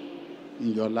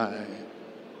in your life.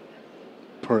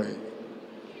 Pray.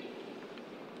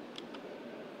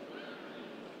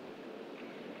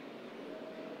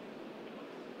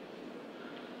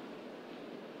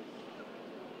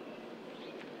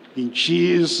 In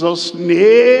Jesus'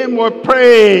 name we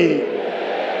pray.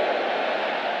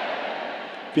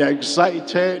 If you are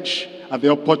excited at the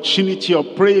opportunity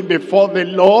of praying before the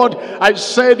Lord, I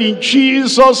said, in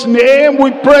Jesus' name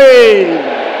we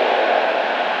pray.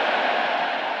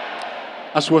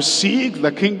 As we seek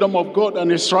the kingdom of God and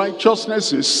his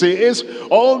righteousness, it says,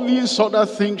 all these other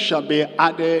things shall be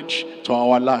added to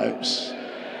our lives.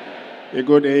 A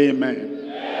good amen.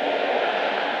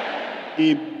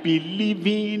 A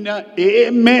believing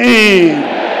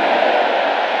amen.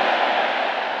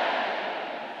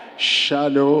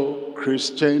 Shallow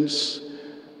Christians,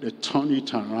 they turn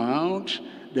it around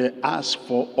They ask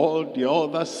for all the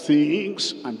other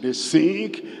things, and they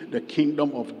think the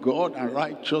kingdom of God and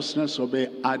righteousness will be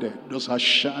added. Those are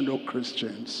shallow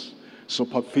Christians,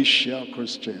 superficial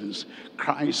Christians,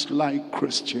 Christ-like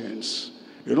Christians.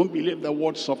 You don't believe the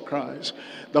words of Christ.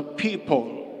 The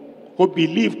people who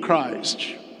believe Christ,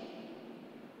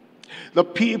 the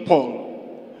people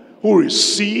who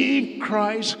receive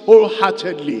Christ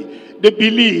wholeheartedly, they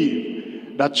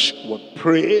believe that we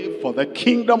pray for the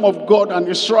kingdom of God and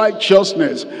his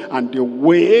righteousness, and they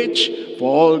wait for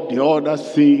all the other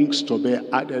things to be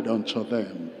added unto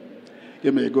them.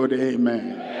 Give me a good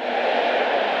amen.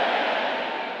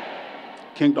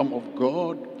 Kingdom of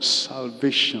God,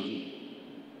 salvation.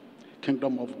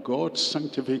 Kingdom of God,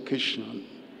 sanctification.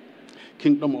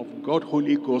 Kingdom of God,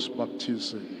 Holy Ghost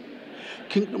baptism.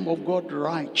 Kingdom of God,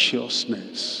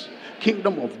 righteousness.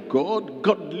 Kingdom of God,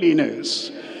 godliness.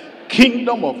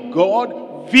 Kingdom of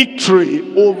God,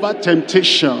 victory over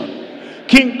temptation.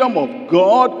 Kingdom of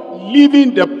God,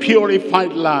 living the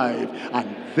purified life.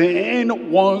 And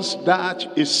then once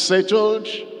that is settled,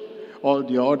 all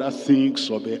the other things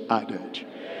will be added.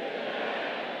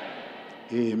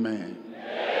 Amen.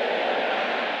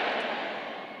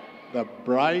 The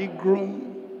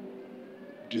bridegroom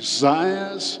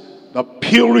desires the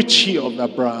purity of the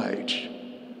bride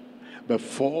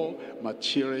before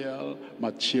material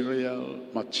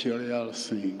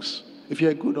things. If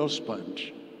you're a good husband,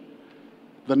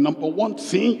 the number one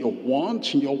thing you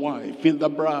want in your wife, in the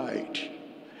bride,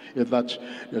 is that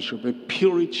there should be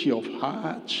purity of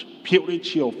heart,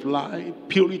 purity of life,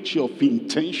 purity of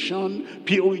intention,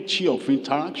 purity of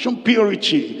interaction,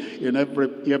 purity in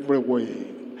every way.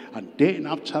 And then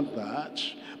after that,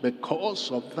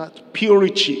 because of that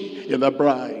purity in the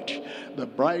bride, the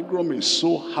bridegroom is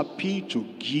so happy to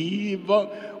give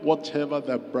whatever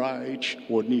the bride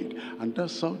will need. And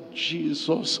that's how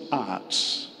Jesus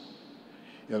acts.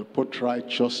 He'll put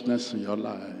righteousness in your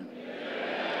life.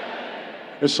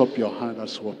 Raise up your hand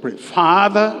as we pray.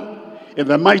 Father, in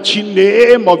the mighty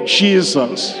name of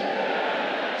Jesus,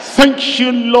 thank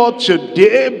you, Lord,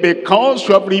 today because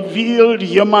you have revealed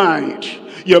your mind.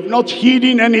 You have not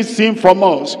hidden anything from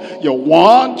us. You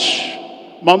want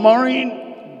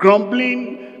murmuring,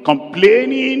 grumbling,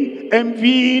 complaining,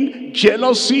 envying,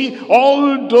 jealousy,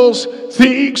 all those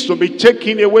things to be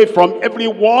taken away from every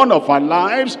one of our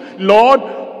lives. Lord,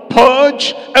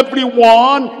 purge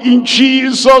everyone in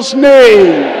Jesus'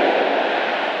 name.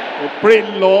 We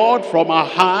pray, Lord, from our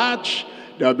heart,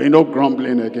 there'll be no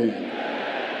grumbling again.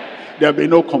 There'll be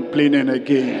no complaining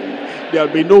again.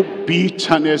 There'll be no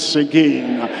bitterness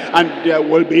again. And there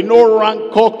will be no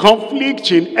rancor,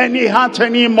 conflict in any heart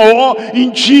anymore,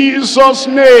 in Jesus'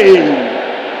 name.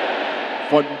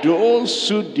 For those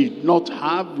who did not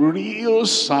have real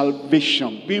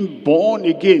salvation, being born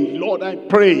again, Lord, I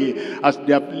pray, as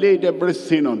they have laid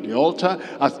everything on the altar,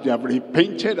 as they have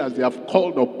repented, as they have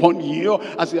called upon you,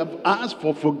 as they have asked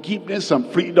for forgiveness and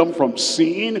freedom from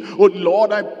sin, oh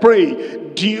Lord, I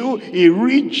pray, do a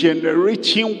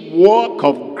regenerating work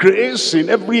of grace in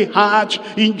every heart,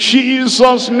 in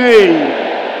Jesus' name.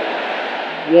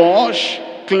 Wash,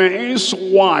 cleanse,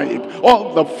 wipe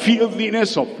all the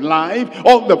filthiness of life,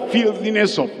 all the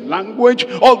filthiness of language,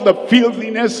 all the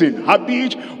filthiness in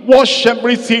habit. Wash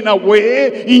everything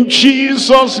away in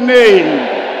Jesus' name.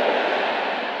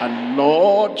 And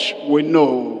Lord, we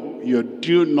know you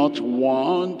do not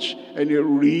want any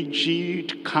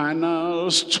rigid, carnal,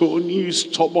 stony,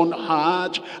 stubborn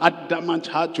heart, adamant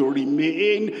heart to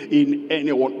remain in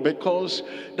anyone, because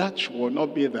that will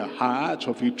not be the heart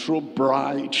of a true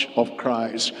bride of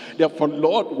Christ. Therefore,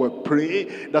 Lord, we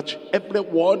pray that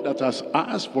everyone that has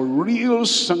asked for real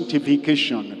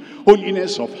sanctification,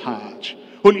 holiness of heart,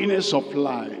 holiness of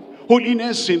life,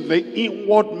 holiness in the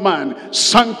inward man,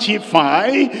 sanctify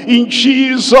in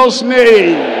Jesus'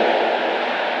 name.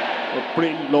 We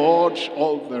pray, Lord,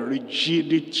 all the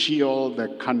rigidity, all the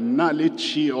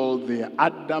carnality, all the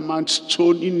adamant,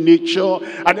 stony nature,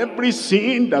 and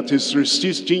everything that is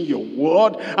resisting your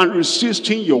word and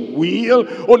resisting your will.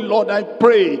 Oh Lord, I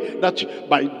pray that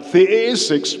by this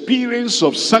experience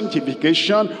of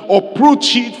sanctification,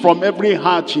 uproot it from every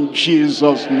heart in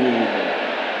Jesus' name.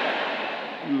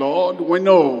 Lord, we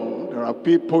know there are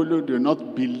people who do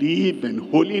not believe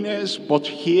in holiness, but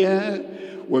here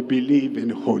we believe in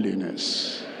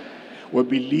holiness. We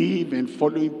believe in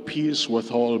following peace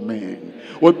with all men.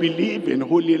 We believe in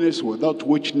holiness without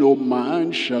which no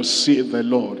man shall see the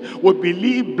Lord. We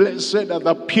believe, blessed are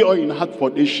the pure in heart, for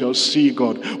they shall see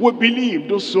God. We believe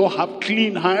those who have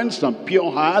clean hands and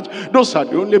pure heart, those are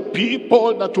the only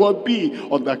people that will be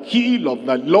on the hill of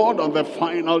the Lord on the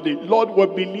final day. Lord, we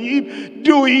believe,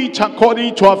 do it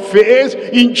according to our faith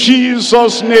in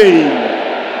Jesus' name.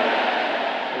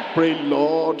 Pray,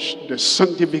 Lord, the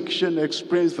sanctification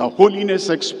experience, the holiness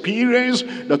experience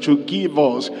that you give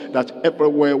us, that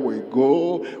everywhere we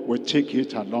go, we take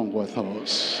it along with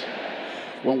us.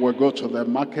 When we go to the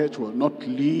market, we'll not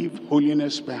leave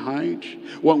holiness behind.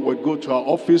 When we go to our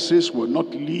offices, we'll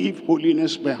not leave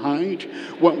holiness behind.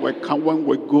 When we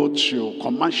go to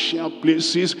commercial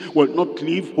places, we'll not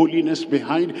leave holiness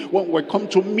behind. When we come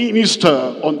to minister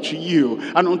unto you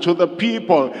and unto the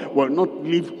people, we'll not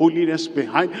leave holiness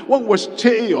behind. When we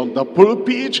stay on the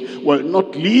pulpit, we'll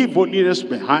not leave holiness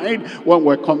behind. When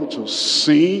we come to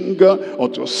sing or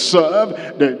to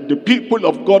serve the people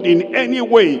of God in any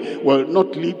way, we'll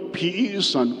not leave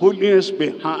peace and holiness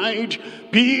behind.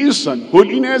 Peace and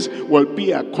holiness will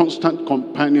be a constant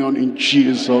companion in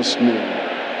Jesus' name.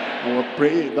 And we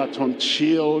pray that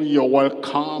until you will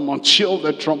come, until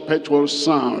the trumpet will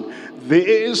sound,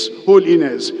 this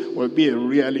holiness will be a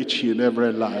reality in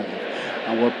every life.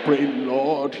 And we pray,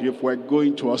 Lord, if we're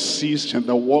going to assist in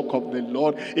the work of the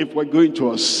Lord, if we're going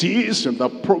to assist in the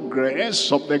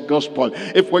progress of the gospel,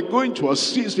 if we're going to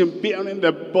assist in bearing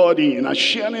the body and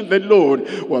sharing the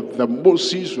load with the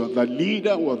Moses, with the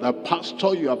leader, with the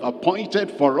pastor you have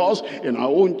appointed for us in our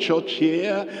own church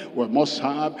here, we must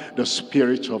have the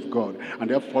Spirit of God.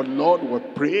 And therefore, Lord, we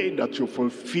pray that you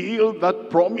fulfill that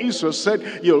promise. You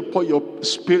said you'll pour your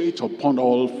Spirit upon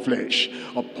all flesh,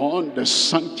 upon the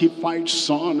sanctified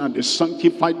son and the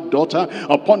sanctified daughter,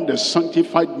 upon the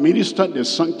sanctified minister, the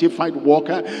sanctified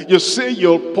worker. You say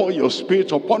you'll pour your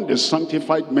Spirit upon the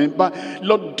sanctified member.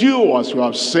 Lord, do as you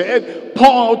have said.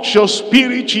 Pour out your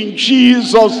Spirit in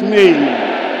Jesus' name.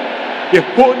 The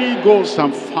Holy Ghost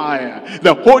and fire,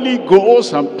 the Holy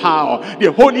Ghost and power,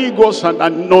 the Holy Ghost and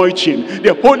anointing,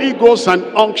 the Holy Ghost and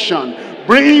unction,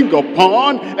 bring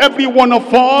upon every one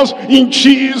of us in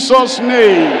Jesus'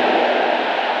 name.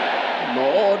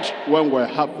 When we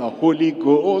have the Holy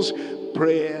Ghost,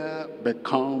 prayer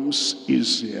becomes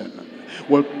easier.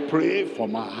 We'll pray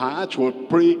from our heart. We'll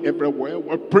pray everywhere.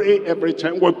 We'll pray every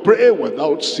time. We'll pray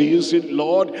without ceasing.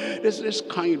 Lord, there's this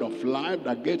kind of life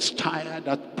that gets tired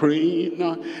at praying,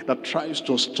 that tries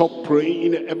to stop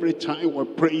praying every time we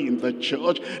pray in the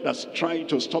church, that's trying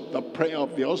to stop the prayer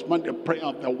of the husband, the prayer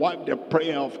of the wife, the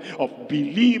prayer of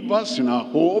believers in our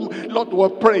home. Lord, we'll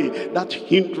pray that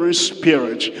hindering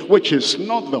spirit, which is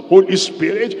not the Holy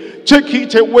Spirit, take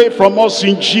it away from us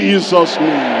in Jesus'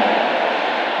 name.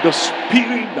 The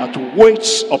spirit that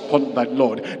waits upon the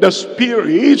Lord, the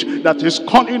spirit that is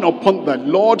calling upon the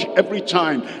Lord every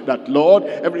time, that Lord,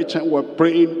 every time we're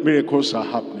praying, miracles are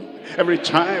happening. Every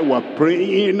time we're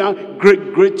praying,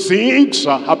 great things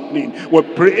are happening. We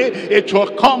pray it will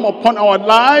come upon our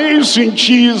lives in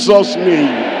Jesus'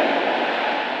 name.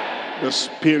 The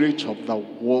spirit of the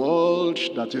world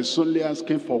that is only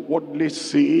asking for worldly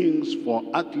things, for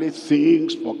earthly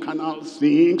things, for carnal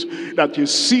things, that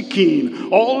is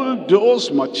seeking all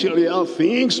those material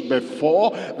things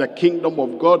before the kingdom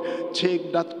of God,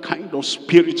 take that kind of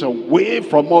spirit away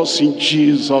from us in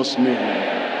Jesus' name.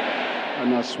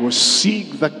 And as we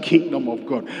seek the kingdom of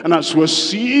God, and as we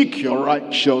seek your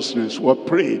righteousness, we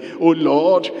pray, oh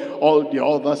Lord, all the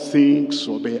other things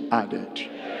will be added.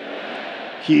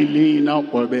 Healing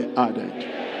will be added.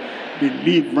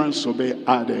 Deliverance will be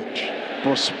added.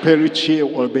 Prosperity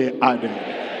will be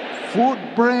added. Food,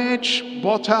 bread,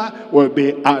 butter will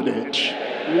be added.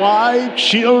 Wife,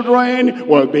 children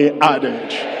will be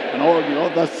added. And all the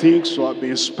other things we have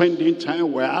been spending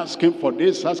time, we're asking for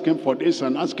this,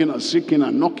 and asking and seeking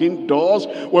and knocking doors.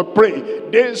 We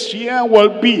pray this year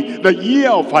will be the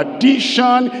year of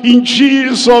addition in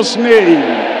Jesus'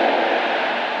 name.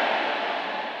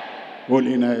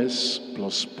 Holiness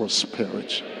plus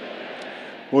prosperity.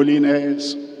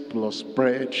 Holiness plus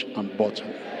bread and butter.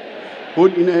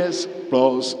 Holiness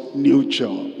plus new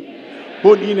job.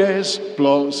 Holiness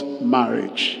plus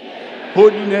marriage.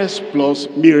 Holiness plus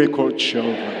miracle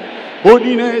children.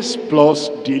 Holiness plus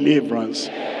deliverance.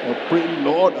 We pray,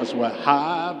 Lord, as we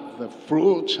have the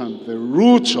fruit and the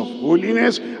root of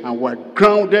holiness, and we're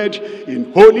grounded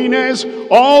in holiness,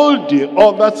 all the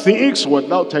other things,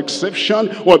 without exception,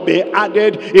 will be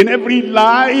added in every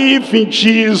life in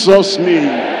Jesus' name.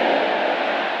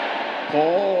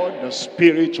 Pour the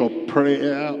spirit of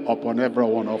prayer upon every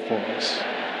one of us.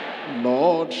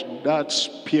 Lord, that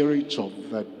spirit of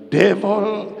the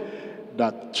devil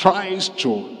that tries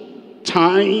to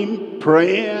time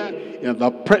prayer in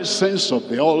the presence of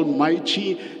the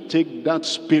Almighty, take that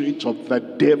spirit of the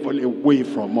devil away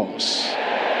from us.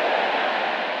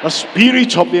 The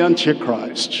spirit of the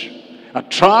Antichrist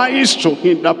that tries to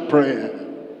hinder prayer.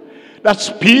 That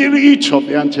spirit of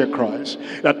the Antichrist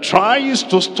that tries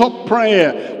to stop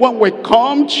prayer when we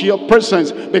come to your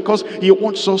presence, because he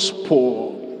wants us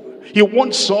poor. He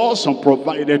wants us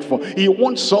unprovided for. He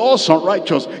wants us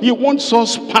unrighteous. He wants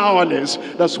us powerless.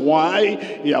 That's why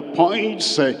he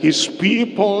appoints his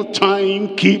people,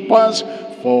 timekeepers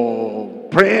for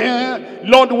prayer.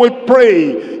 Lord, we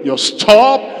pray you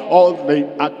stop all the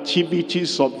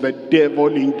activities of the devil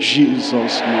in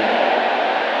Jesus' name.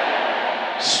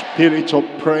 Spirit of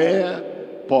prayer,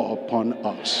 pour upon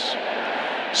us.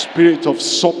 Spirit of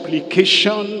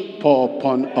supplication, pour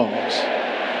upon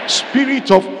us.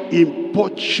 Spirit of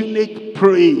importunate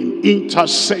praying,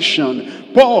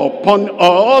 intercession, pour upon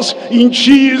us in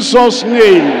Jesus'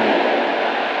 name.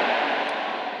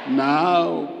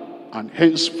 Now and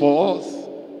henceforth,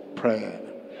 prayer,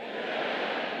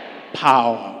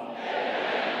 power,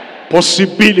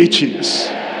 possibilities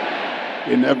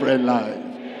in every life.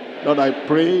 Lord, I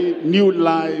pray new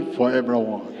life for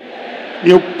everyone,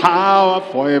 new power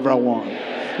for everyone,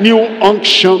 new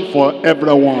unction for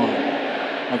everyone.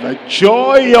 And the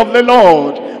joy of the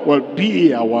Lord will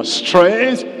be our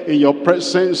strength in your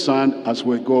presence and as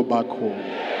we go back home.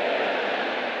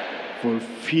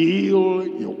 Fulfill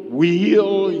your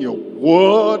will, your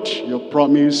word, your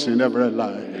promise in every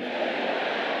life.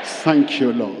 Thank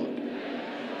you, Lord.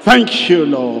 Thank you,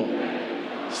 Lord.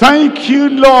 Thank you,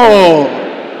 Lord.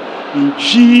 In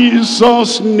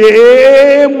Jesus'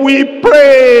 name we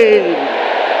pray.